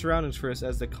 Check your surroundings first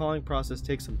as the calling process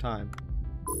takes some time.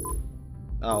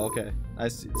 Oh, okay. I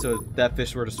see. So if that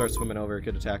fish were to start swimming over, it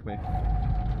could attack me.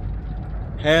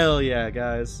 Hell yeah,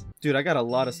 guys. Dude, I got a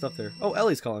lot of stuff there. Oh,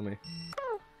 Ellie's calling me.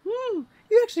 You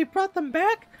actually brought them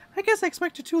back? I guess I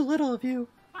expected too little of you.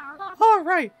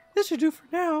 Alright, this should do for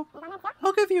now.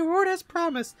 I'll give you a reward as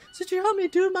promised, since you helped me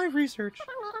do my research.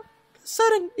 The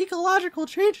sudden ecological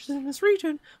changes in this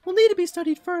region will need to be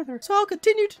studied further, so I'll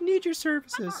continue to need your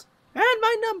services. And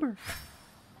my number.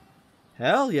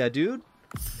 Hell yeah, dude.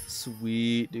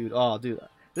 Sweet, dude. Oh, dude.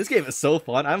 This game is so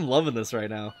fun. I'm loving this right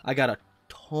now. I got a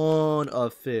ton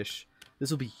of fish.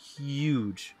 This will be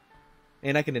huge.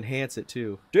 And I can enhance it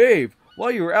too. Dave, while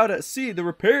you were out at sea, the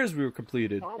repairs were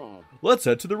completed. Let's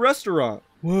head to the restaurant.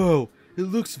 Whoa, it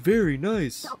looks very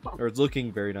nice. Or it's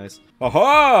looking very nice.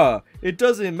 Aha! It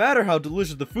doesn't matter how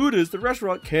delicious the food is, the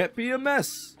restaurant can't be a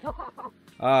mess.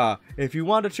 Ah, if you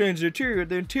want to change the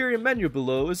interior menu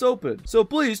below is open. So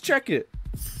please check it.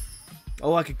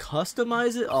 Oh, I can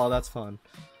customize it? Oh, that's fun.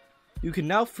 You can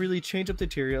now freely change up the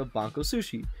interior of Banco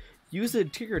Sushi. Use the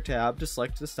interior tab to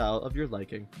select the style of your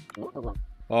liking.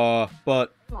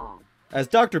 But As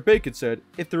Dr. Bacon said,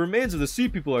 if the remains of the sea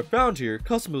people are found here,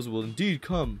 customers will indeed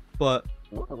come. But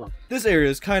this area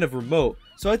is kind of remote,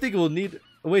 so I think it will need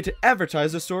a way to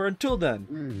advertise the store until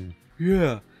then.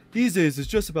 Yeah, these days it's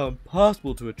just about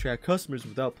impossible to attract customers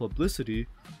without publicity.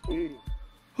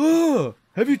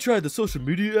 Have you tried the social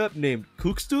media app named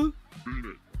Cooksta?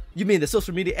 You mean the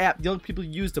social media app young people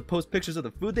use to post pictures of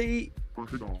the food they eat?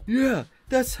 Yeah,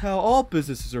 that's how all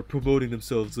businesses are promoting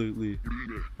themselves lately.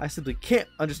 I simply can't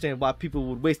understand why people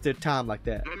would waste their time like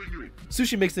that.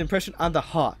 Sushi makes an impression on the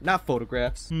heart, not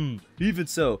photographs. Even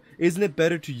so, isn't it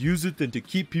better to use it than to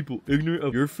keep people ignorant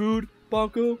of your food,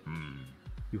 Bonko?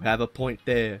 You have a point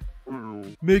there.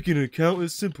 Making an account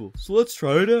is simple, so let's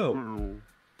try it out.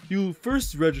 You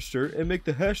first register and make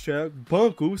the hashtag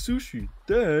Bonko Sushi.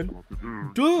 Then,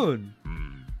 done.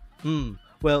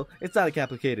 Well, it's not as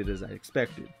complicated as I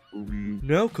expected.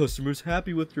 Now customers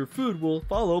happy with your food will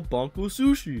follow Bonko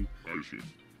Sushi.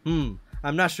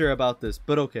 I'm not sure about this,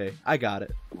 but okay, I got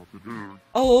it.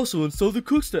 I'll also install the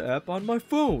Cooksta app on my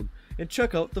phone and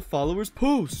check out the followers'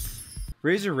 posts.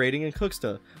 Raise your rating in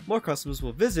Cooksta. More customers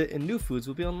will visit and new foods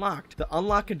will be unlocked. The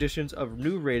unlock conditions of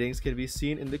new ratings can be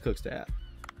seen in the Cooksta app.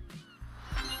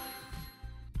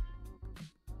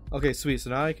 Okay, sweet.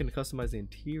 So now I can customize the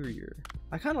interior.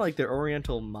 I kind of like their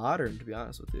Oriental Modern, to be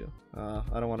honest with you.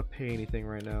 I don't want to pay anything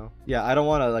right now. Yeah, I don't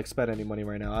want to like spend any money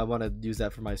right now. I want to use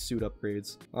that for my suit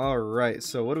upgrades. All right,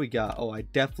 so what do we got? Oh, I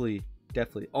definitely.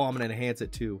 Oh, I'm gonna enhance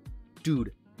it too,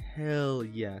 dude. Hell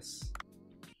yes.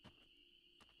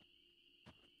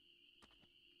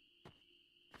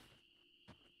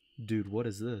 Dude, what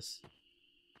is this?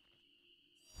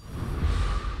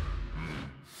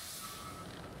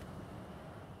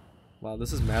 Wow,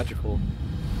 this is magical.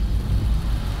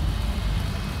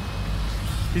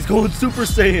 He's going Super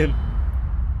Saiyan!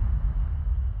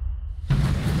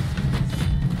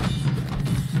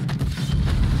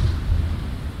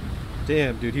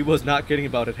 Damn, dude, he was not kidding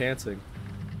about enhancing.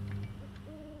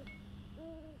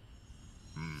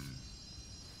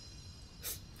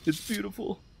 It's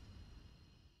beautiful.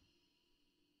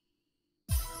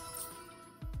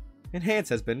 Enhance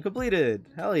has been completed.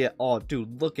 Hell yeah. Oh,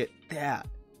 dude, look at that.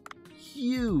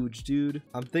 Huge, dude.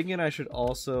 I'm thinking I should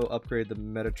also upgrade the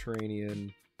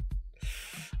Mediterranean.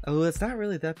 Oh, it's not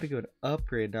really that big of an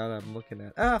upgrade now that I'm looking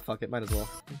at. Ah, fuck it, might as well.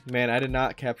 Man, I did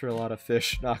not capture a lot of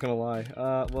fish, not gonna lie.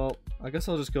 Well, I guess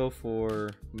I'll just go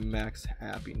for max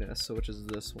happiness, so which is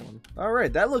this one. All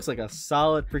right, that looks like a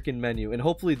solid freaking menu, and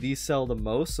hopefully these sell the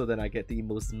most, so then I get the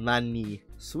most money.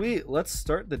 Sweet, let's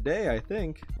start the day, I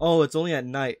think. Oh, it's only at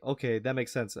night. Okay, that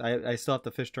makes sense. I still have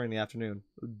to fish during the afternoon.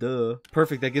 Duh.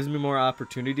 Perfect, that gives me more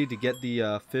opportunity to get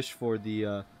the fish for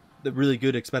the really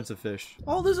good expensive fish.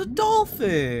 Oh, there's a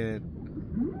dolphin!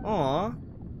 Aw.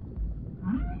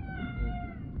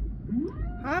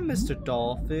 Hi, Mr.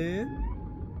 Dolphin.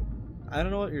 I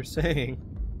don't know what you're saying.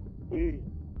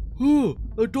 Oh,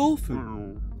 a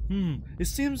dolphin. It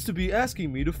seems to be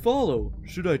asking me to follow.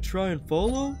 Should I try and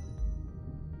follow?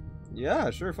 Yeah,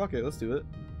 sure, fuck it, let's do it.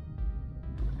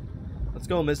 Let's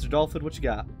go, Mr. Dolphin, what you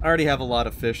got? I already have a lot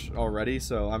of fish already,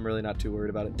 so I'm really not too worried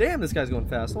about it. Damn, this guy's going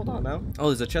fast. Hold on now. Oh,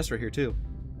 there's a chest right here, too.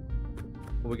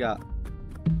 What we got?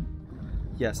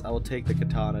 Yes, I will take the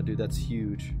katana, dude. That's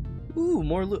huge. Ooh,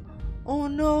 more loot. Oh,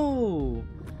 no.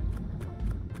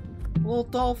 Little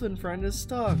dolphin friend is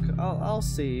stuck. I'll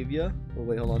save ya. Oh,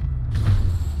 wait, hold on.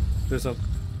 There's some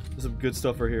good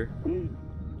stuff right here.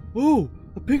 Oh,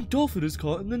 a pink dolphin is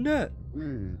caught in the net.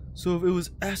 So if it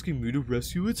was asking me to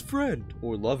rescue its friend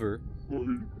or lover,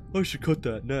 I should cut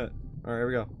that net. Alright, here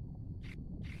we go.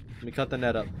 Let me cut the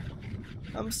net up.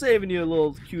 I'm saving you,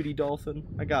 little cutie dolphin.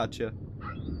 I got you.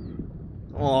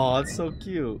 Aw, it's so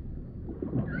cute.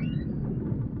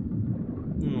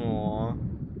 Aw.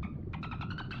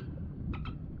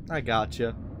 I got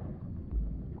you.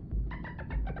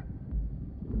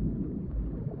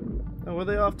 Oh, where are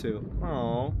they off to?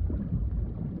 Aw.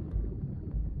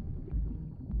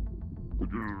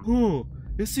 Huh,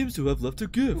 it seems to have left a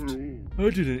gift. I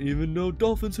didn't even know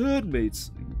dolphins had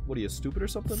mates. What are you, stupid or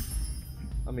something?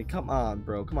 I mean, come on,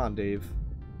 bro. Come on, Dave.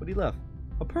 What he left?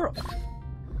 A pearl.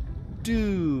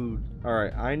 Dude.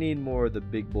 Alright, I need more of the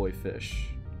big boy fish.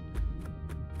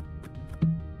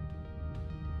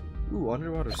 Ooh,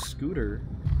 underwater scooter.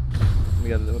 We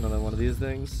got another one of these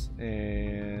things.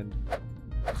 And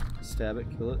stab it,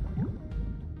 kill it.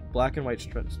 Black and white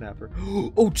snapper.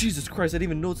 Oh, Jesus Christ, I didn't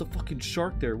even know it's a fucking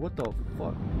shark there. What the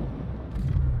fuck?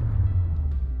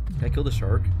 Can I kill the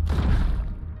shark?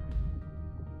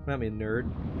 Not me, nerd.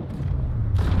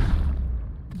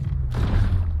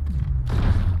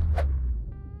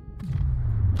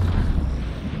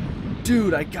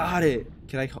 Dude, I got it.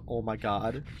 Can I? Oh my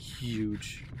god.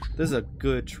 Huge. This is a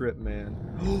good trip, man.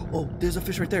 Oh, there's a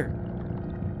fish right there.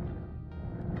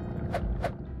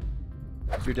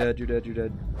 You're dead, you're dead, you're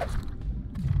dead.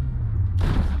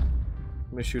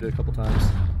 Let me shoot it a couple times.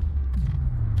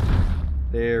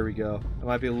 There we go. I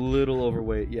might be a little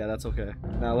overweight. Yeah, that's okay.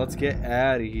 Now let's get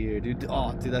out of here, dude.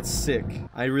 Oh, dude, that's sick.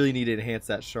 I really need to enhance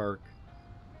that shark.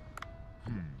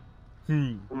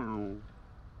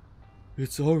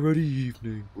 It's already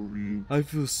evening. I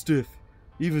feel stiff.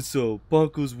 Even so,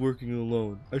 Bonko's working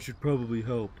alone. I should probably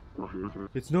help.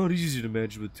 It's not easy to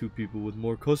manage with 2 people with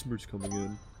more customers coming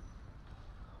in.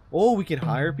 Oh, we can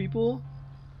hire people?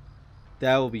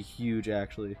 That will be huge,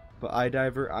 actually. But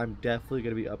iDiver, I'm definitely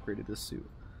going to be upgraded this suit.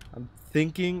 I'm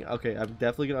thinking, okay, I'm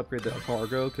definitely going to upgrade the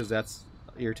cargo, because that's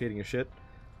irritating as shit.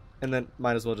 And then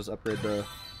might as well just upgrade the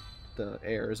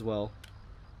air as well.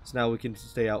 So now we can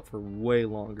stay out for way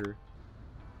longer.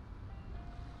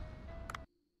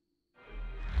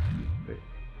 Wait.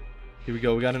 Here we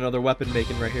go, we got another weapon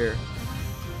making right here.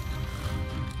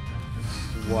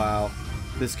 Wow.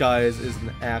 This guy is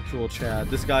an actual Chad.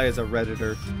 This guy is a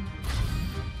Redditor.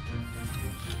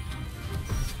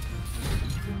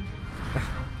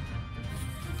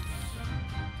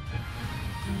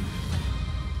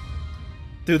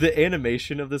 Dude, the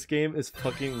animation of this game is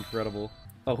fucking incredible.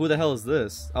 Oh, who the hell is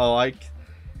this? Oh, I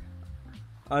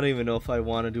don't even know if I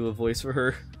want to do a voice for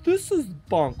her. This is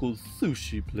Bonko's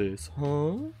sushi place,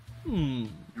 huh?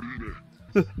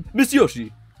 Miss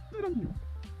Yoshi!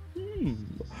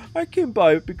 I came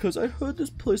by because I heard this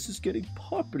place is getting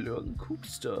popular on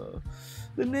Coopstar.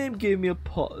 The name gave me a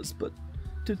pause, but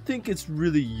to think it's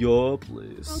really your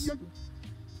place.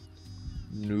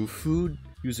 New food,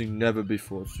 using never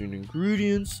before seen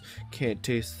ingredients, can't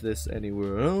taste this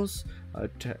anywhere else. I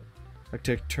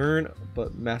take turn,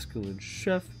 but masculine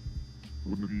chef.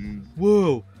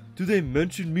 Whoa, do they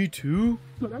mention me too?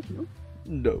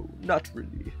 No, not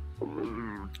really.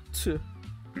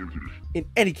 In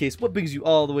any case, what brings you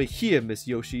all the way here, Miss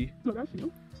Yoshi?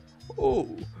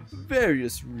 Oh,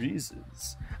 various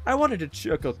reasons. I wanted to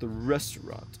check out the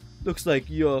restaurant. Looks like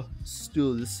you're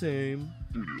still the same.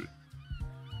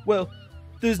 Well,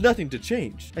 there's nothing to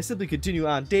change. I simply continue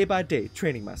on day by day,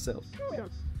 training myself.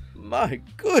 My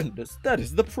goodness, that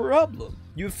is the problem.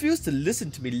 You refused to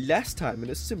listen to me last time in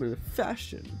a similar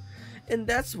fashion, and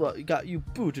that's what got you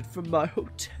booted from my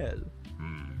hotel.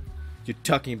 You're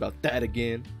talking about that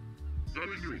again?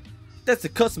 That's the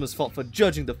customer's fault for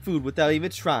judging the food without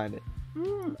even trying it.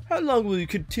 How long will you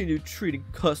continue treating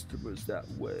customers that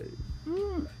way?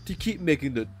 To keep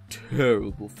making the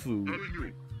terrible food?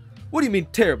 What do you mean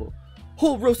terrible?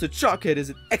 Whole roasted shark head is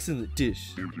an excellent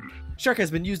dish. Shark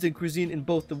has been used in cuisine in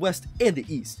both the West and the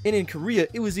East, and in Korea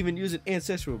it was even used in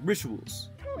ancestral rituals.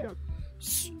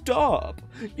 Stop!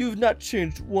 You've not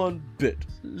changed one bit.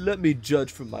 Let me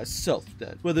judge for myself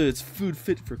then, whether it's food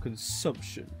fit for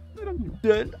consumption.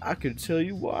 Then I can tell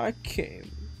you why I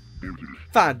came.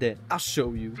 Fine then, I'll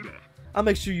show you. I'll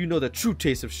make sure you know the true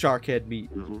taste of shark head meat.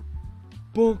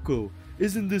 Bonko,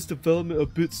 isn't this development a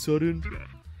bit sudden?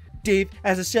 Dave,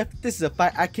 as a chef, this is a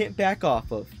fight I can't back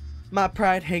off of. My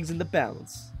pride hangs in the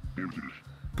balance.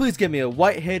 Please get me a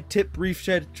whitehead tip reef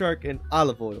shed shark and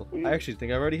olive oil. I actually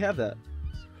think I already have that.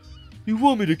 You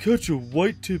want me to catch a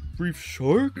white tip reef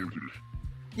shark?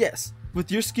 Yes.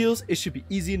 With your skills, it should be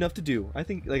easy enough to do. I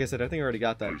think, like I said, I think I already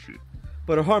got that.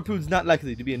 But a harpoon's not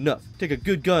likely to be enough. Take a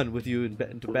good gun with you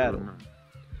into battle.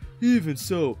 Even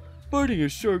so, fighting a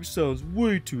shark sounds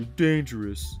way too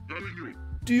dangerous.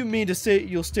 Do you mean to say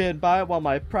you'll stand by while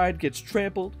my pride gets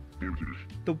trampled?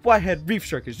 The whitehead reef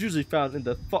shark is usually found in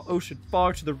the ocean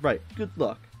far to the right. Good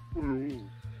luck.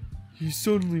 He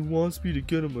suddenly wants me to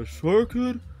get him a shark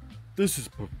head? This is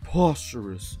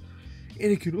preposterous.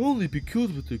 And it can only be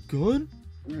killed with a gun?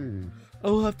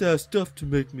 I'll have to ask Duff to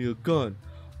make me a gun,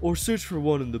 or search for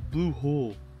one in the blue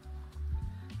hole.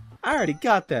 I already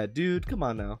got that, dude. Come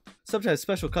on now. Sometimes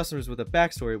special customers with a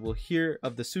backstory will hear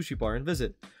of the sushi bar and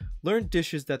visit. Learn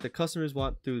dishes that the customers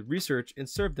want through research and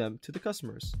serve them to the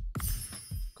customers.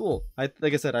 Cool.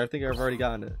 Like I said, I think I've already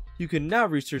gotten it. You can now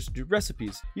research new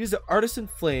recipes. Use the artisan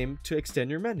flame to extend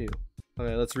your menu.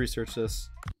 Okay, let's research this.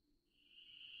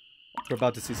 We're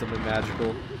about to see something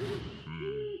magical.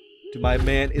 Dude, my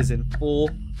man is in full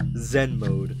Zen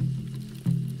mode.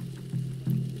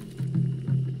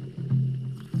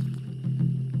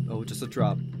 Oh, just a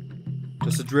drop.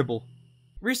 Just a dribble.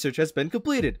 Research has been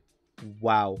completed.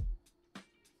 Wow.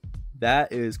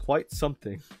 That is quite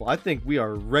something. Well, I think we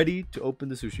are ready to open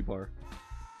the sushi bar.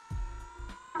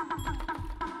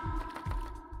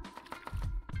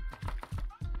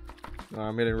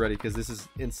 I'm getting ready because this is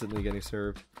instantly getting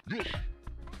served.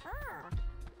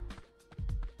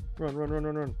 Run, run, run,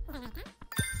 run, run.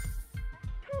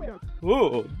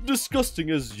 Oh, disgusting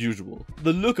as usual.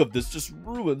 The look of this just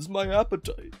ruins my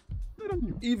appetite.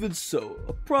 Even so,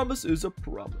 a promise is a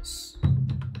promise.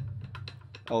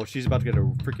 Oh, she's about to get her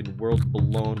freaking world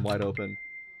blown wide open.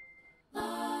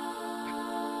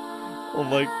 Oh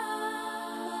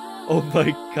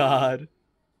my god.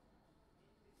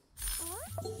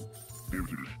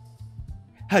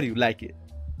 How do you like it?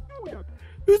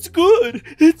 It's good.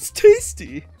 It's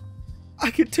tasty. I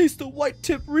can taste the white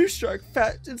tip reef shark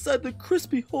fat inside the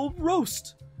crispy whole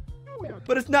roast.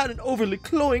 But it's not an overly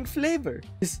cloying flavor.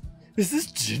 Is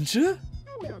this ginger?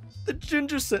 The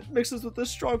ginger scent mixes with the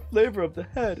strong flavor of the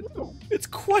head. It's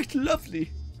quite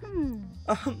lovely.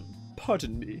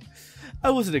 Pardon me.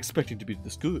 I wasn't expecting to be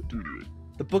this good.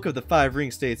 The Book of the Five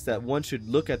Rings states that one should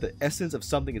look at the essence of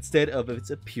something instead of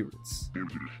its appearance.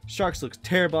 Sharks look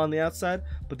terrible on the outside,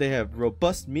 but they have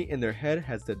robust meat and their head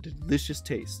has a delicious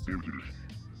taste.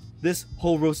 This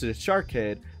whole roasted shark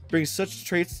head brings such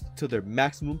traits to their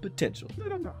maximum potential.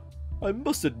 I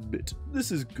must admit,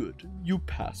 this is good. You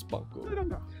pass, Banco.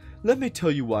 Let me tell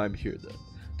you why I'm here then.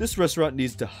 This restaurant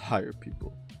needs to hire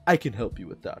people. I can help you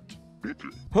with that.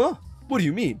 Huh? What do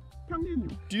you mean?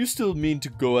 Do you still mean to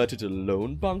go at it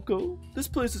alone, Banco? This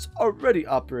place is already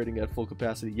operating at full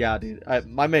capacity. Yeah, dude.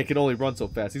 My man can only run so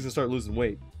fast. He's gonna start losing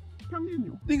weight.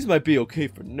 Things might be okay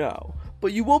for now,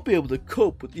 but you won't be able to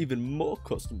cope with even more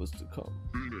customers to come.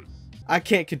 I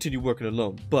can't continue working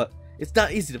alone, but it's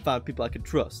not easy to find people I can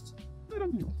trust.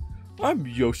 I'm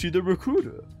Yoshi the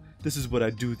recruiter. This is what I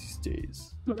do these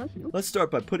days. Let's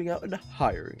start by putting out a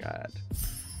hiring ad.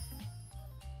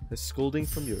 A scolding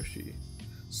from Yoshi.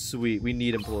 Sweet, we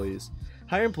need employees.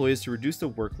 Hire employees to reduce the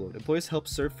workload. Employees help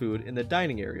serve food in the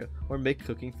dining area or make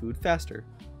cooking food faster.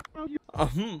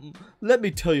 Let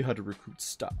me tell you how to recruit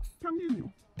staff.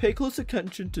 Pay close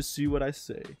attention to see what I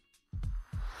say.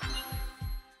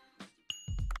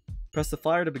 Press the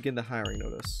flyer to begin the hiring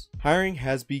notice. Hiring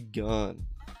has begun.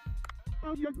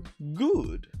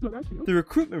 Good. The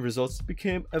recruitment results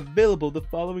became available the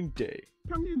following day.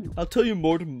 I'll tell you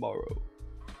more tomorrow.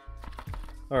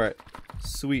 Alright.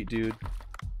 Sweet, dude.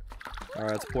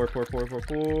 Alright, let's pour.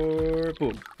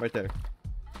 Boom. Right there.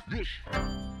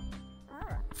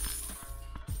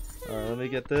 Alright, let me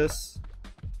get this.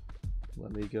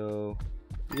 Let me go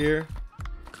here.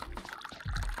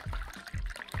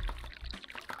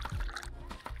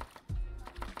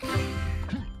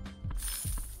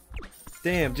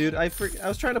 Damn, dude, I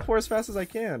was trying to pour as fast as I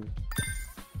can.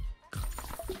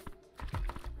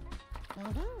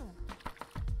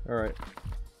 Alright.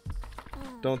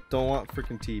 Don't want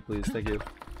freaking tea, please. Thank you.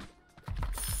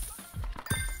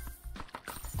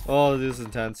 Oh, this is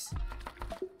intense.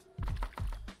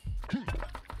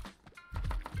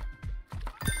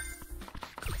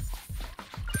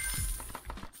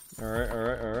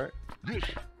 Alright.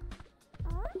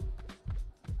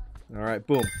 Alright,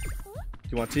 boom.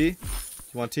 You want tea?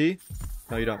 You want tea?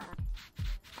 No, you don't.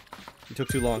 You took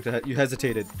too long. You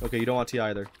hesitated. Okay, you don't want tea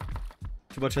either.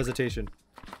 Too much hesitation.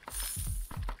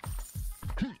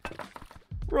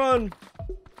 Run!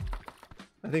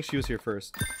 I think she was here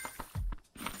first.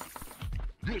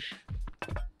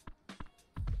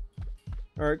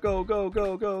 Alright,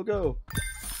 go.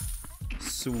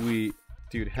 Sweet.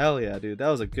 Dude, hell yeah, dude. That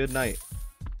was a good night.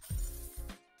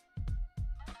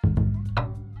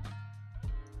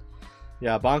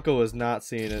 Yeah, Banco was not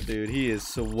seeing it, dude. He is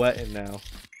sweating now.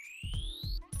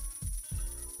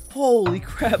 Holy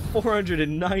crap,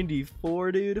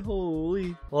 494, dude.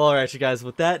 Holy. Well, alright, you guys.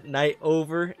 With that night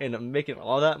over and I'm making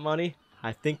all that money,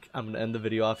 I think I'm going to end the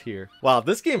video off here. Wow,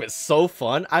 this game is so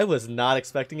fun. I was not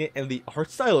expecting it, and the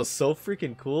art style is so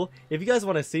freaking cool. If you guys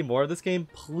want to see more of this game,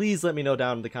 please let me know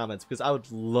down in the comments, because I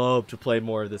would love to play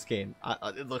more of this game.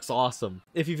 It looks awesome.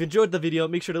 If you've enjoyed the video,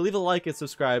 make sure to leave a like and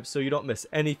subscribe so you don't miss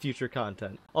any future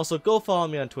content. Also, go follow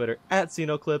me on Twitter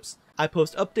 @CinoClips. I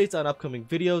post updates on upcoming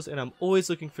videos, and I'm always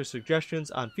looking for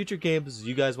suggestions on future games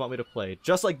you guys want me to play,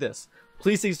 just like this.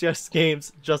 Please suggest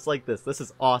games just like this. This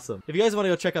is awesome. If you guys want to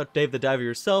go check out Dave the Diver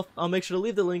yourself, I'll make sure to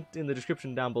leave the link in the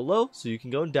description down below so you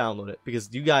can go and download it, because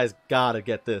you guys gotta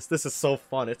get this. This is so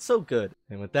fun. It's so good.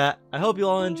 And with that, I hope you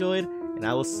all enjoyed, and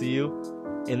I will see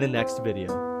you in the next video.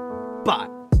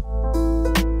 Bye!